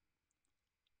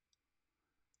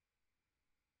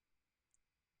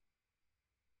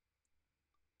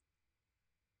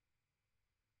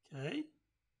 Okay.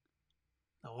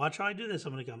 Now watch how I do this.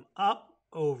 I'm going to come up,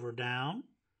 over, down,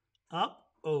 up,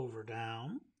 over,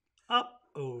 down, up,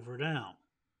 over, down.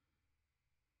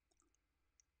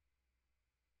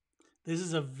 This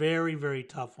is a very, very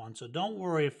tough one, so don't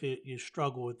worry if you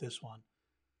struggle with this one.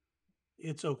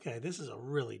 It's okay. This is a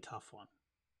really tough one.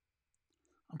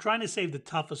 I'm trying to save the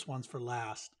toughest ones for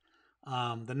last.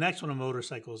 The next one, a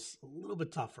motorcycle, is a little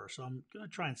bit tougher, so I'm going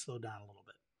to try and slow down a little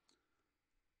bit.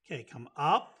 Okay, come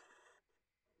up,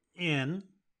 in,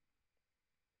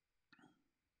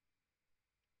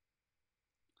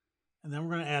 and then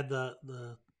we're going to add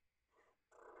the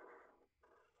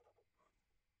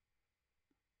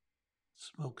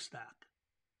smokestack.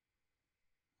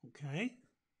 Okay.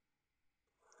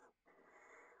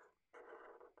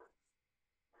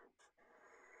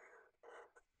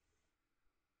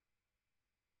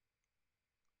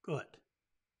 Good.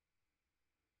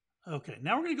 Okay,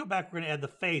 now we're going to go back. We're going to add the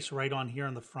face right on here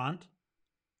in the front.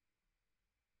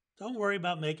 Don't worry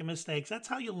about making mistakes. That's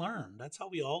how you learn. That's how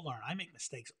we all learn. I make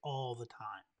mistakes all the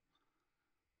time.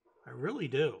 I really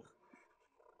do.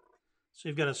 So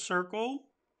you've got a circle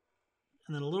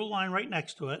and then a little line right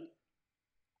next to it.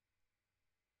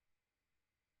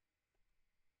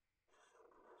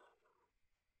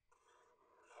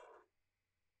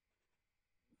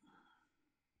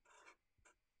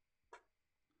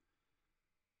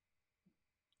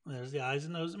 There's the eyes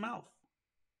and nose and mouth.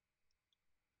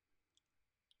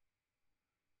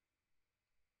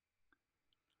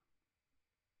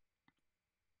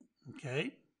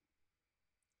 Okay.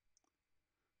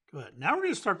 Good. Now we're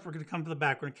going to come to the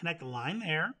back. We're going to connect a line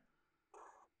there,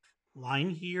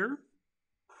 line here,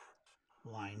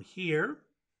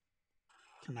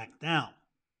 connect down.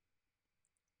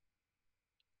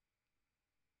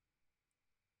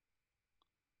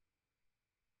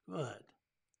 Good.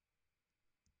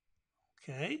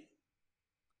 Okay.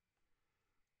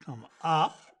 Come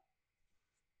up,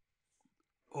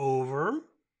 over,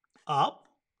 up,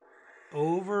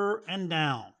 over, and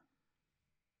down.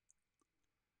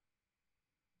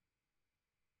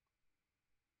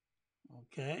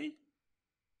 Okay.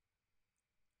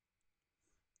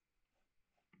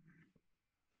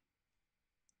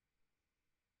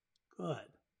 Good.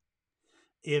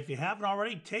 If you haven't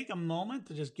already, take a moment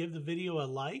to just give the video a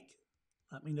like.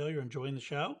 Let me know you're enjoying the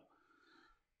show.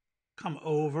 Come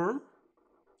over,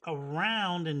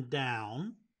 around and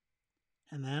down,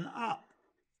 and then up.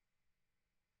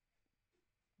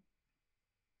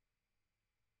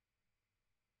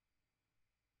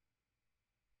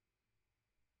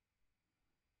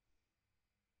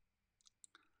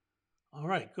 All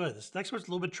right, good. This next one's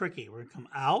a little bit tricky. We're going to come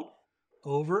out,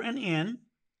 over and in,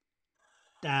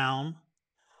 down,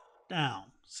 down.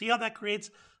 See how that creates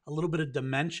a little bit of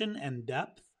dimension and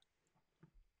depth?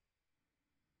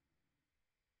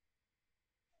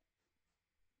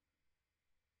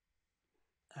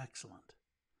 Excellent.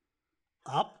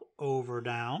 Up, over,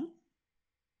 down.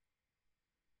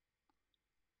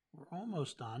 We're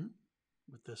almost done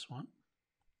with this one.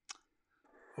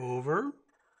 Over,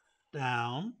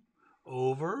 down,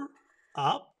 over,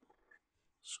 up,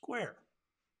 square.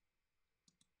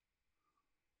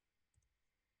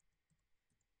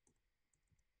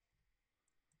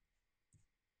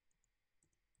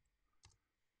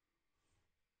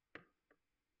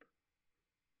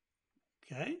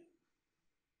 Okay.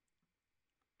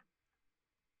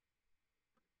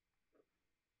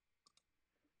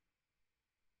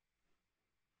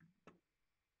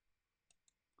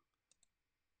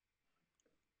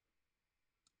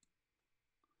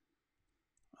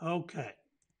 Okay.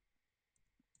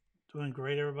 Doing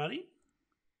great, everybody.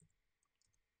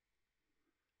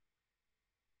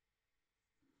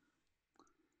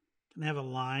 Can have a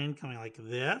line coming like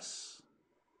this.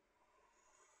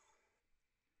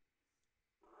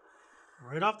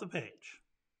 Right off the page.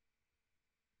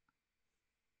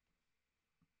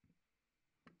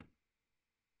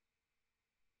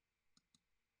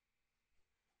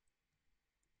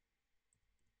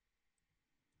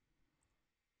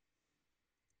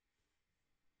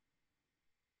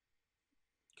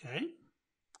 Okay.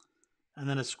 And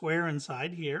then a square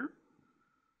inside here.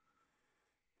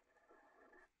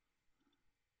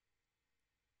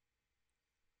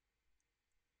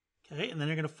 Okay, and then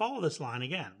you're going to follow this line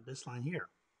again, this line here,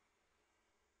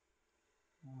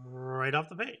 right off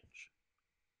the page.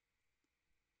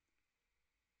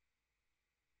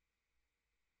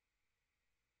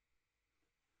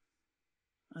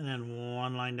 And then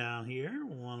one line down here,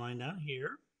 one line down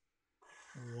here,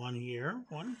 one here,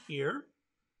 one here.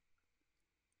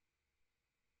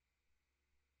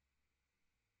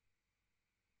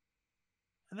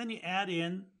 And then you add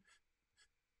in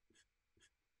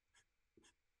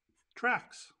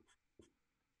tracks.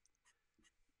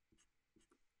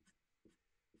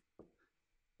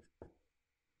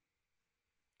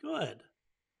 Good.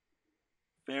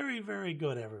 Very, very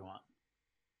good, everyone.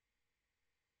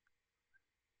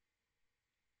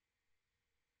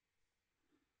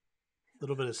 A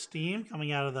little bit of steam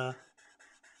coming out of the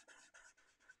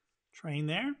train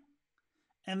there.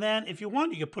 And then if you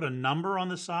want, you could put a number on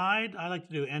the side. I like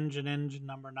to do engine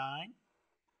number 9.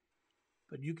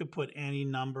 But you could put any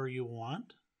number you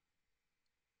want.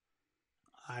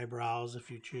 Eyebrows if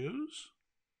you choose.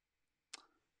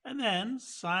 And then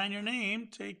sign your name.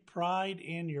 Take pride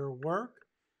in your work.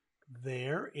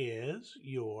 There is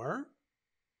your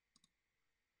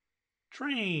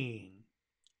train.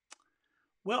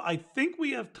 Well, I think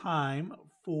we have time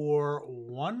for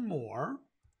one more.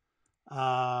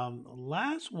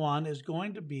 Last one is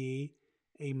going to be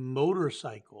a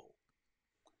motorcycle.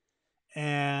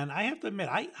 And I have to admit,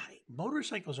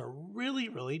 motorcycles are really,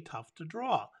 really tough to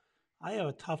draw. I have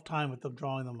a tough time with them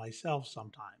drawing them myself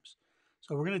sometimes.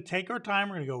 So we're going to take our time.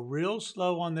 We're going to go real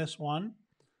slow on this one.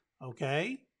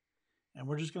 Okay? And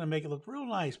we're just going to make it look real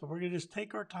nice, but we're going to just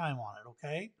take our time on it.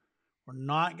 Okay? We're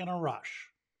not going to rush.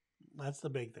 That's the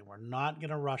big thing. We're not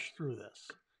going to rush through this.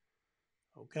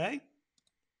 Okay?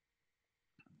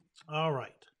 All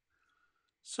right.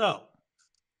 So,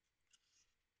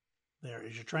 there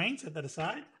is your train. Set that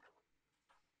aside.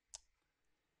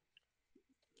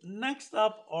 Next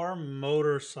up, our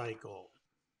motorcycle.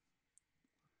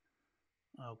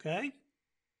 Okay.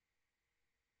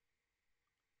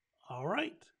 All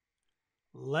right.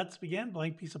 Let's begin.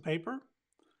 Blank piece of paper.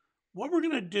 What we're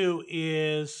going to do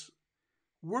is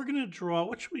we're going to draw,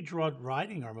 what should we draw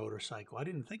riding our motorcycle? I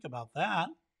didn't think about that.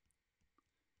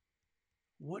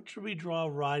 What should we draw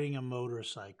riding a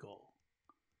motorcycle?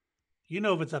 You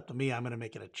know, if it's up to me, I'm going to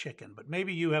make it a chicken, but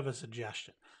maybe you have a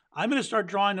suggestion. I'm going to start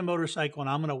drawing the motorcycle, and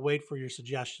I'm going to wait for your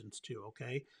suggestions too,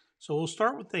 okay? So we'll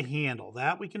start with the handle.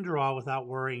 That we can draw without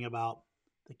worrying about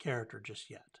the character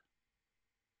just yet.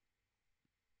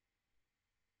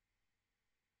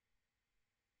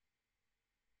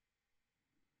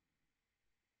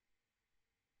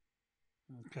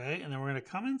 Okay, and then we're going to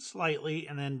come in slightly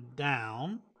and then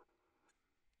down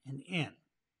and in.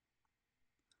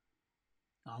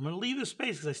 Now I'm going to leave the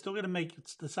space because I still got to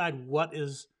decide what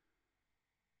is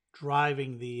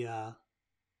driving the,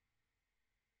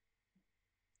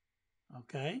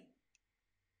 okay.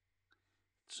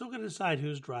 Still got to decide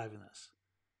who's driving this.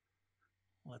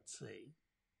 Let's see.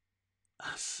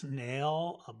 A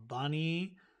snail, a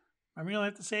bunny. Remember, you only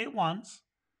have to say it once.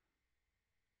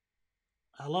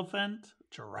 Elephant,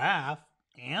 giraffe,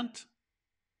 ant,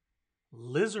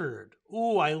 lizard.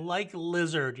 Ooh, I like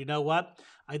lizard. You know what?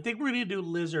 I think we're going to do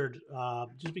lizard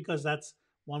just because that's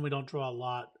one we don't draw a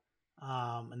lot.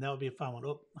 And that would be a fun one.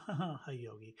 Oh, hi,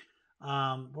 Yogi.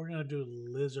 We're going to do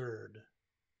lizard.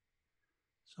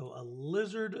 So a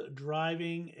lizard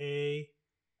driving a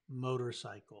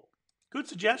motorcycle. Good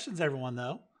suggestions, everyone,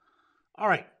 though. All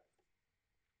right.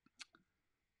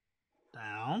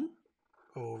 Down,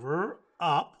 over,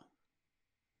 up.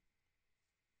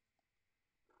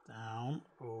 Down,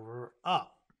 over,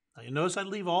 up. Now you notice I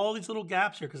leave all these little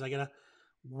gaps here because I got to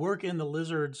work in the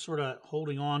lizard sort of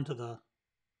holding on to the...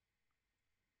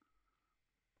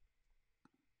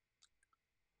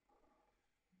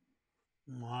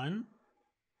 One,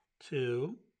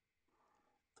 two,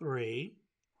 three.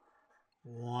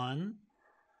 1,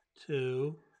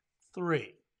 2,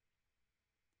 3.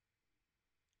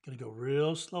 Gonna go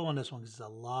real slow on this one because it's a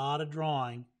lot of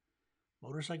drawing.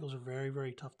 Motorcycles are very,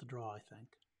 very tough to draw, I think.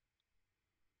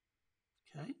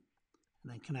 Okay,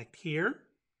 and then connect here.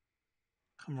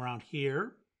 Come around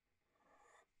here.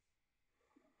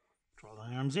 Draw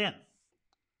the arms in.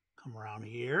 Come around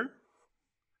here.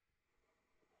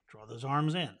 Draw those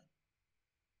arms in.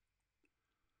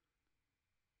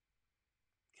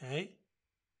 Okay.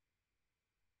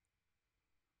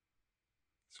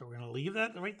 So we're going to leave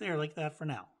that right there like that for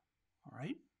now. All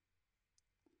right.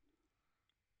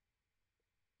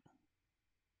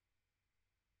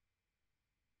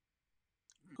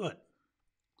 Good.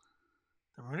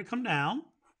 Then we're going to come down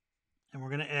and we're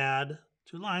going to add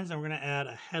 2 lines, and we're going to add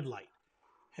a headlight.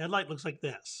 Headlight looks like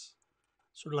this,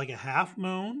 sort of like a half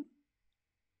moon,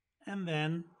 and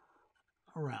then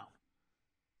around.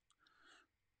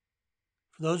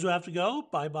 For those who have to go,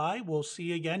 bye-bye. We'll see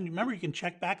you again. Remember, you can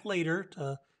check back later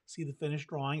to see the finished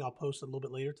drawing. I'll post it a little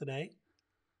bit later today.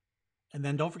 And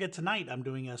then don't forget, tonight I'm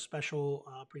doing a special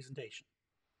presentation.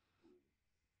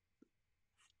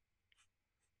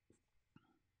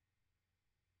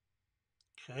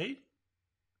 Okay,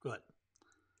 good.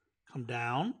 Come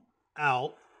down,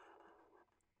 out,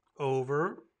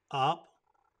 over, up,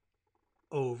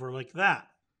 over like that.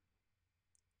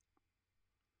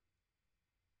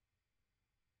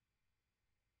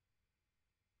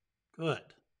 Good.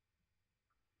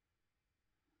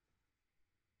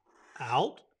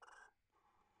 Out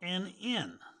and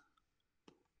in.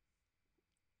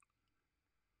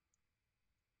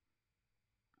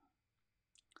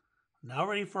 Now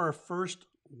ready for our first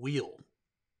wheel.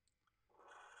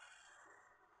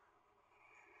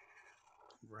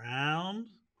 Round,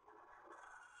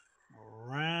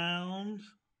 round,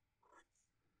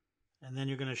 and then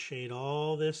you're going to shade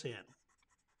all this in.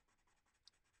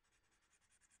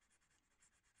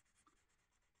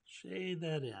 Shade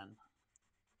that in.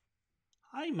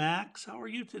 Hi, Max. How are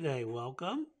you today?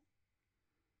 Welcome.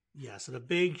 Yes, and a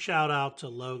big shout out to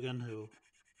Logan, who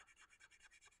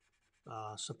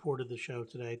supported the show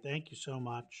today. Thank you so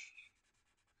much.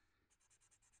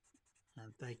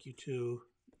 And thank you to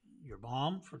your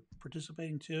mom for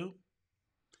participating too.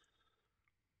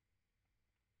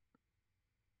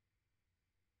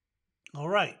 All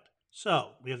right,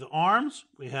 so we have the arms,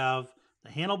 we have the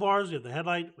handlebars, we have the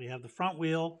headlight, we have the front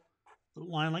wheel,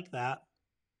 little line like that.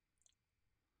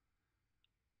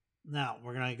 Now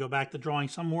we're going to go back to drawing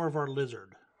some more of our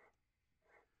lizard.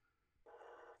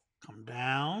 Come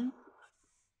down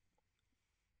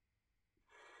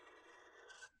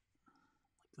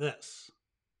like this.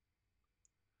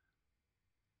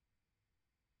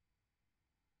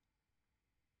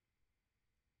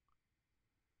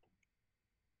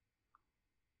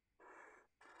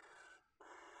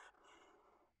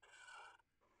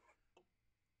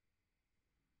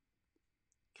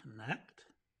 Connect.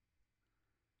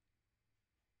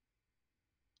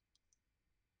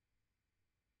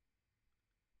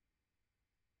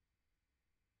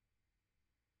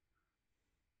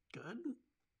 Good.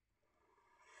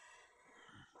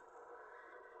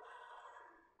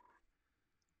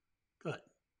 Good.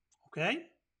 Okay.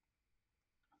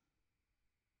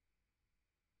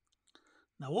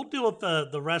 Now we'll deal with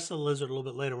the rest of the lizard a little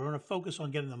bit later. We're going to focus on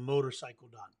getting the motorcycle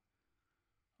done.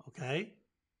 Okay.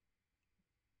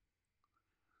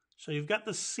 So you've got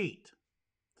the seat.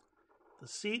 The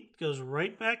seat goes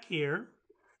right back here.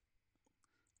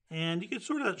 And you can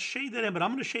sort of shade that in, but I'm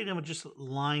going to shade it in with just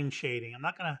line shading. I'm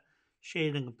not going to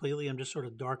shade it in completely. I'm just sort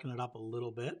of darkening it up a little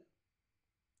bit.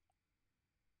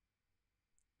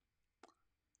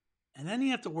 And then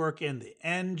you have to work in the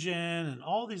engine and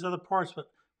all these other parts, but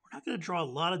we're not going to draw a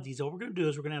lot of detail. What we're going to do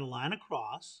is we're going to add a line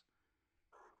across,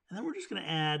 and then we're just going to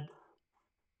add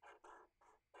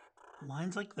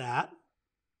lines like that.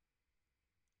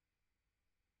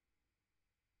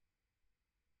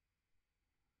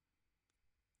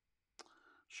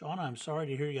 Shauna, I'm sorry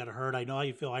to hear you got hurt. I know how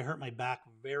you feel. I hurt my back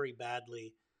very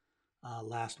badly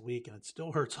last week, and it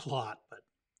still hurts a lot, but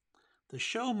the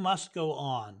show must go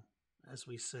on, as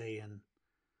we say in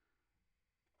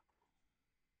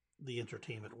the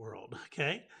entertainment world,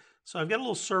 okay? So I've got a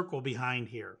little circle behind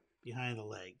here, behind the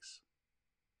legs.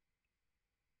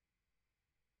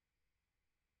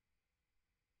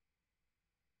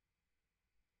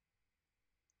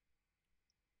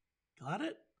 Got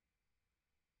it?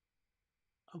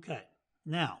 Okay,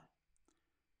 now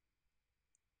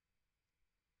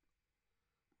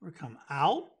we're going to come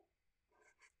out,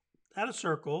 add a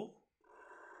circle,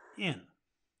 in.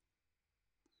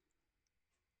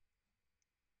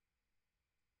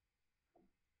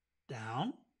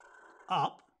 Down,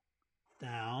 up,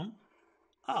 down,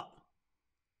 up.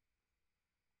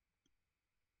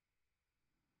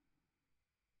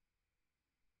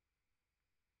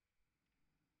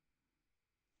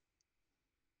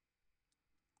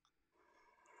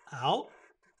 Out,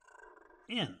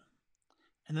 in.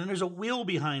 And then there's a wheel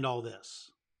behind all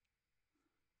this.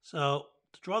 So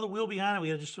to draw the wheel behind it, we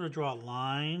got to just sort of draw a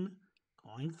line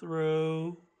going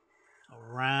through,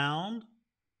 around,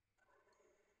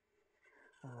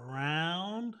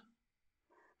 around,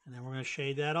 and then we're going to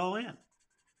shade that all in.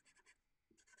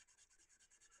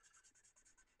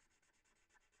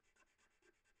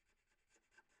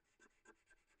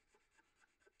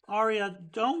 Aria,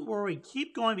 don't worry.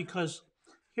 Keep going because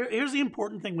here's the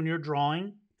important thing when you're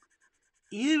drawing.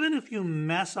 Even if you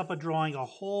mess up a drawing a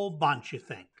whole bunch, you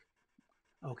think,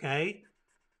 okay?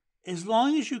 As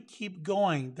long as you keep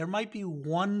going, there might be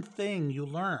one thing you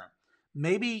learn.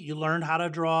 Maybe you learned how to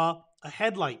draw a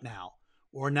headlight now,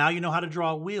 or now you know how to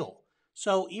draw a wheel.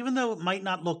 So even though it might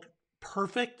not look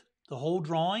perfect, the whole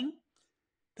drawing,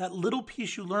 that little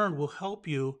piece you learned will help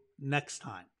you next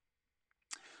time.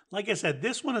 Like I said,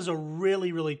 this one is a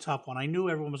really, really tough one. I knew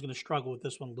everyone was going to struggle with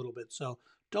this one a little bit, so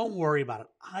don't worry about it.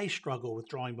 I struggle with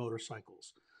drawing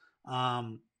motorcycles.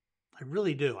 Um, I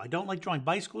really do. I don't like drawing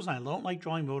bicycles, and I don't like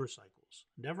drawing motorcycles.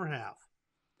 Never have.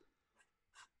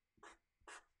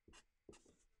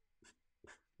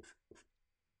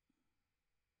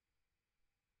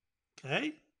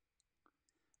 Okay?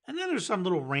 And then there's some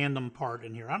little random part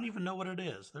in here. I don't even know what it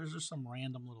is. There's just some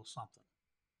random little something.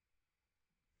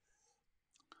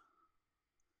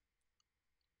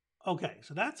 Okay,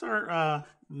 so that's our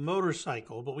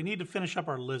motorcycle, but we need to finish up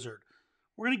our lizard.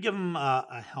 We're going to give him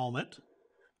a helmet.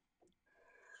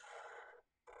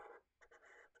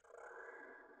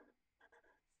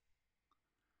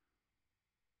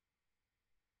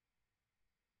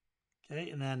 Okay,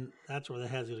 and then that's where the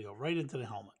head's going to go, right into the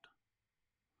helmet.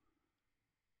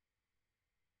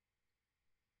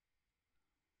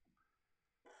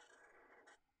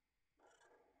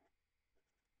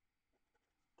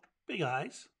 Big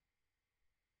eyes.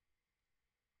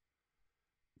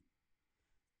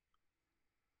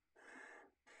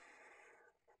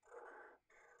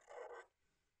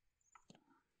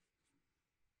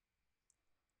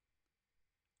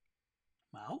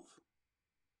 Mouth.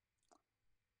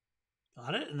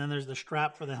 Got it? And then there's the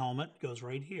strap for the helmet, goes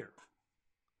right here.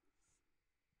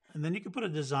 And then you can put a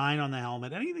design on the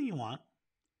helmet, anything you want.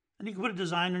 And you can put a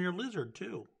design on your lizard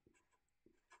too.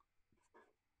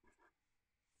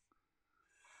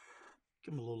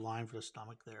 Give him a little line for the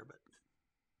stomach there, but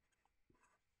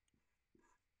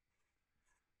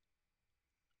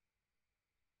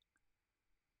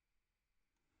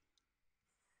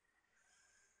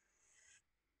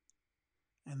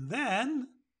and then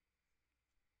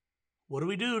what do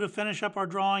we do to finish up our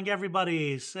drawing?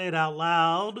 Everybody say it out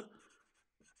loud.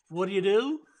 What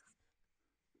do?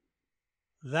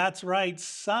 That's right.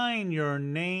 Sign your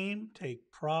name. Take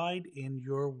pride in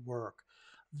your work.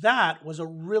 That was a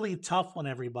really tough one,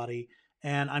 everybody.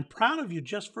 And I'm proud of you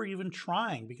just for even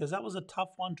trying because that was a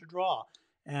tough one to draw.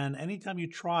 And anytime you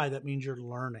try, that means you're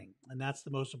learning. And that's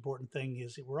the most important thing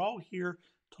is we're all here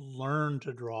to learn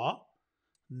to draw.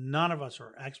 None of us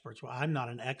are experts. Well, I'm not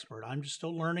an expert. I'm just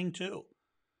still learning too.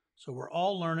 So we're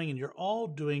all learning and you're all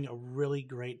doing a really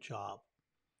great job.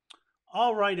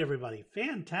 All right, everybody.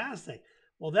 Fantastic.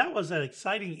 Well, that was an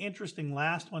exciting, interesting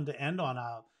last one to end on.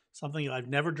 Something I've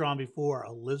never drawn before,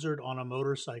 a lizard on a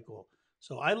motorcycle.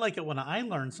 So I like it when I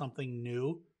learn something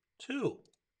new too.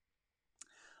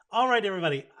 All right,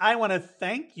 everybody. I want to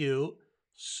thank you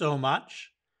so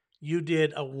much. You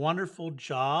did a wonderful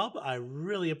job. I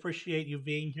really appreciate you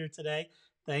being here today.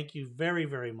 Thank you very,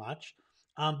 very much.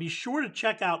 Be sure to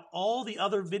check out all the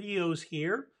other videos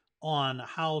here on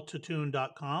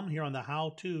howtotoon.com, here on the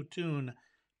How to Toon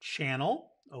channel.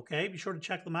 Okay, be sure to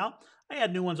check them out. I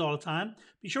add new ones all the time.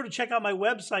 Be sure to check out my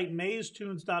website,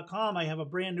 mazetoons.com. I have a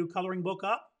brand new coloring book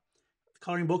up. The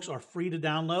coloring books are free to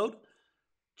download.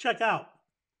 Check out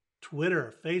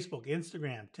Twitter, Facebook,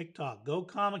 Instagram, TikTok,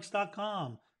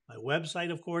 GoComics.com. My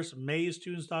website, of course,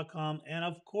 mazetoons.com. And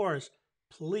of course,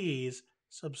 please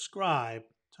subscribe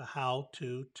to How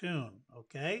to Toon.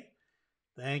 Okay?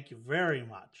 Thank you very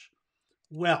much.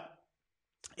 Well,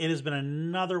 it has been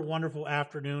another wonderful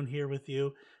afternoon here with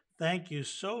you. Thank you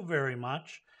so very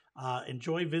much.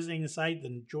 Enjoy visiting the site.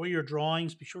 Enjoy your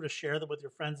drawings. Be sure to share them with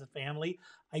your friends and family.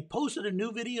 I posted a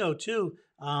new video too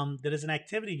that is an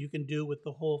activity you can do with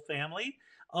the whole family.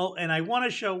 Oh, and I want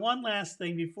to show one last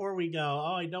thing before we go.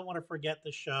 Oh, I don't want to forget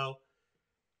to show.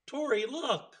 Tori,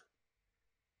 look.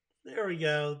 There we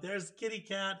go. There's Kitty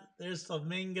Cat. There's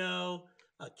Flamingo.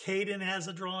 Caden has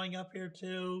a drawing up here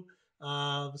too.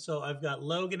 So I've got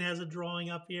Logan has a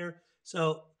drawing up here.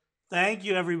 So thank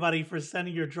you everybody for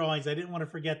sending your drawings. I didn't want to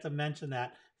forget to mention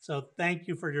that. So thank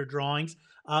you for your drawings.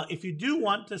 If you do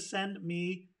want to send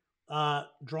me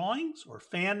drawings or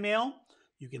fan mail,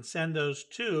 you can send those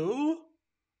to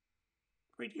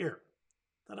right here.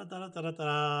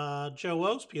 Joe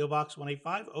O's, P.O. Box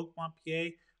 185, Oakmont, PA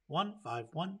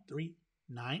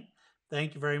 15139.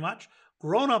 Thank you very much.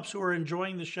 Grown-ups who are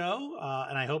enjoying the show,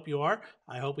 and I hope you are.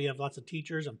 I hope we have lots of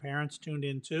teachers and parents tuned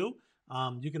in too.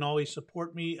 You can always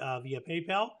support me via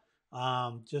PayPal.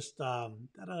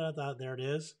 There it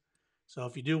is. So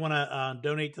if you do want to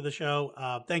donate to the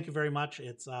show, thank you very much.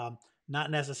 It's not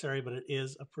necessary, but it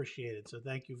is appreciated. So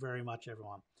thank you very much,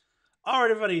 everyone. All right,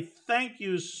 everybody. Thank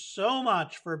you so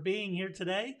much for being here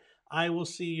today. I will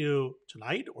see you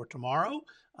tonight or tomorrow.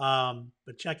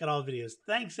 But check out all the videos.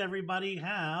 Thanks, everybody.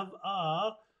 Have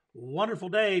a wonderful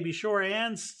day. Be sure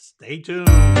and stay tuned.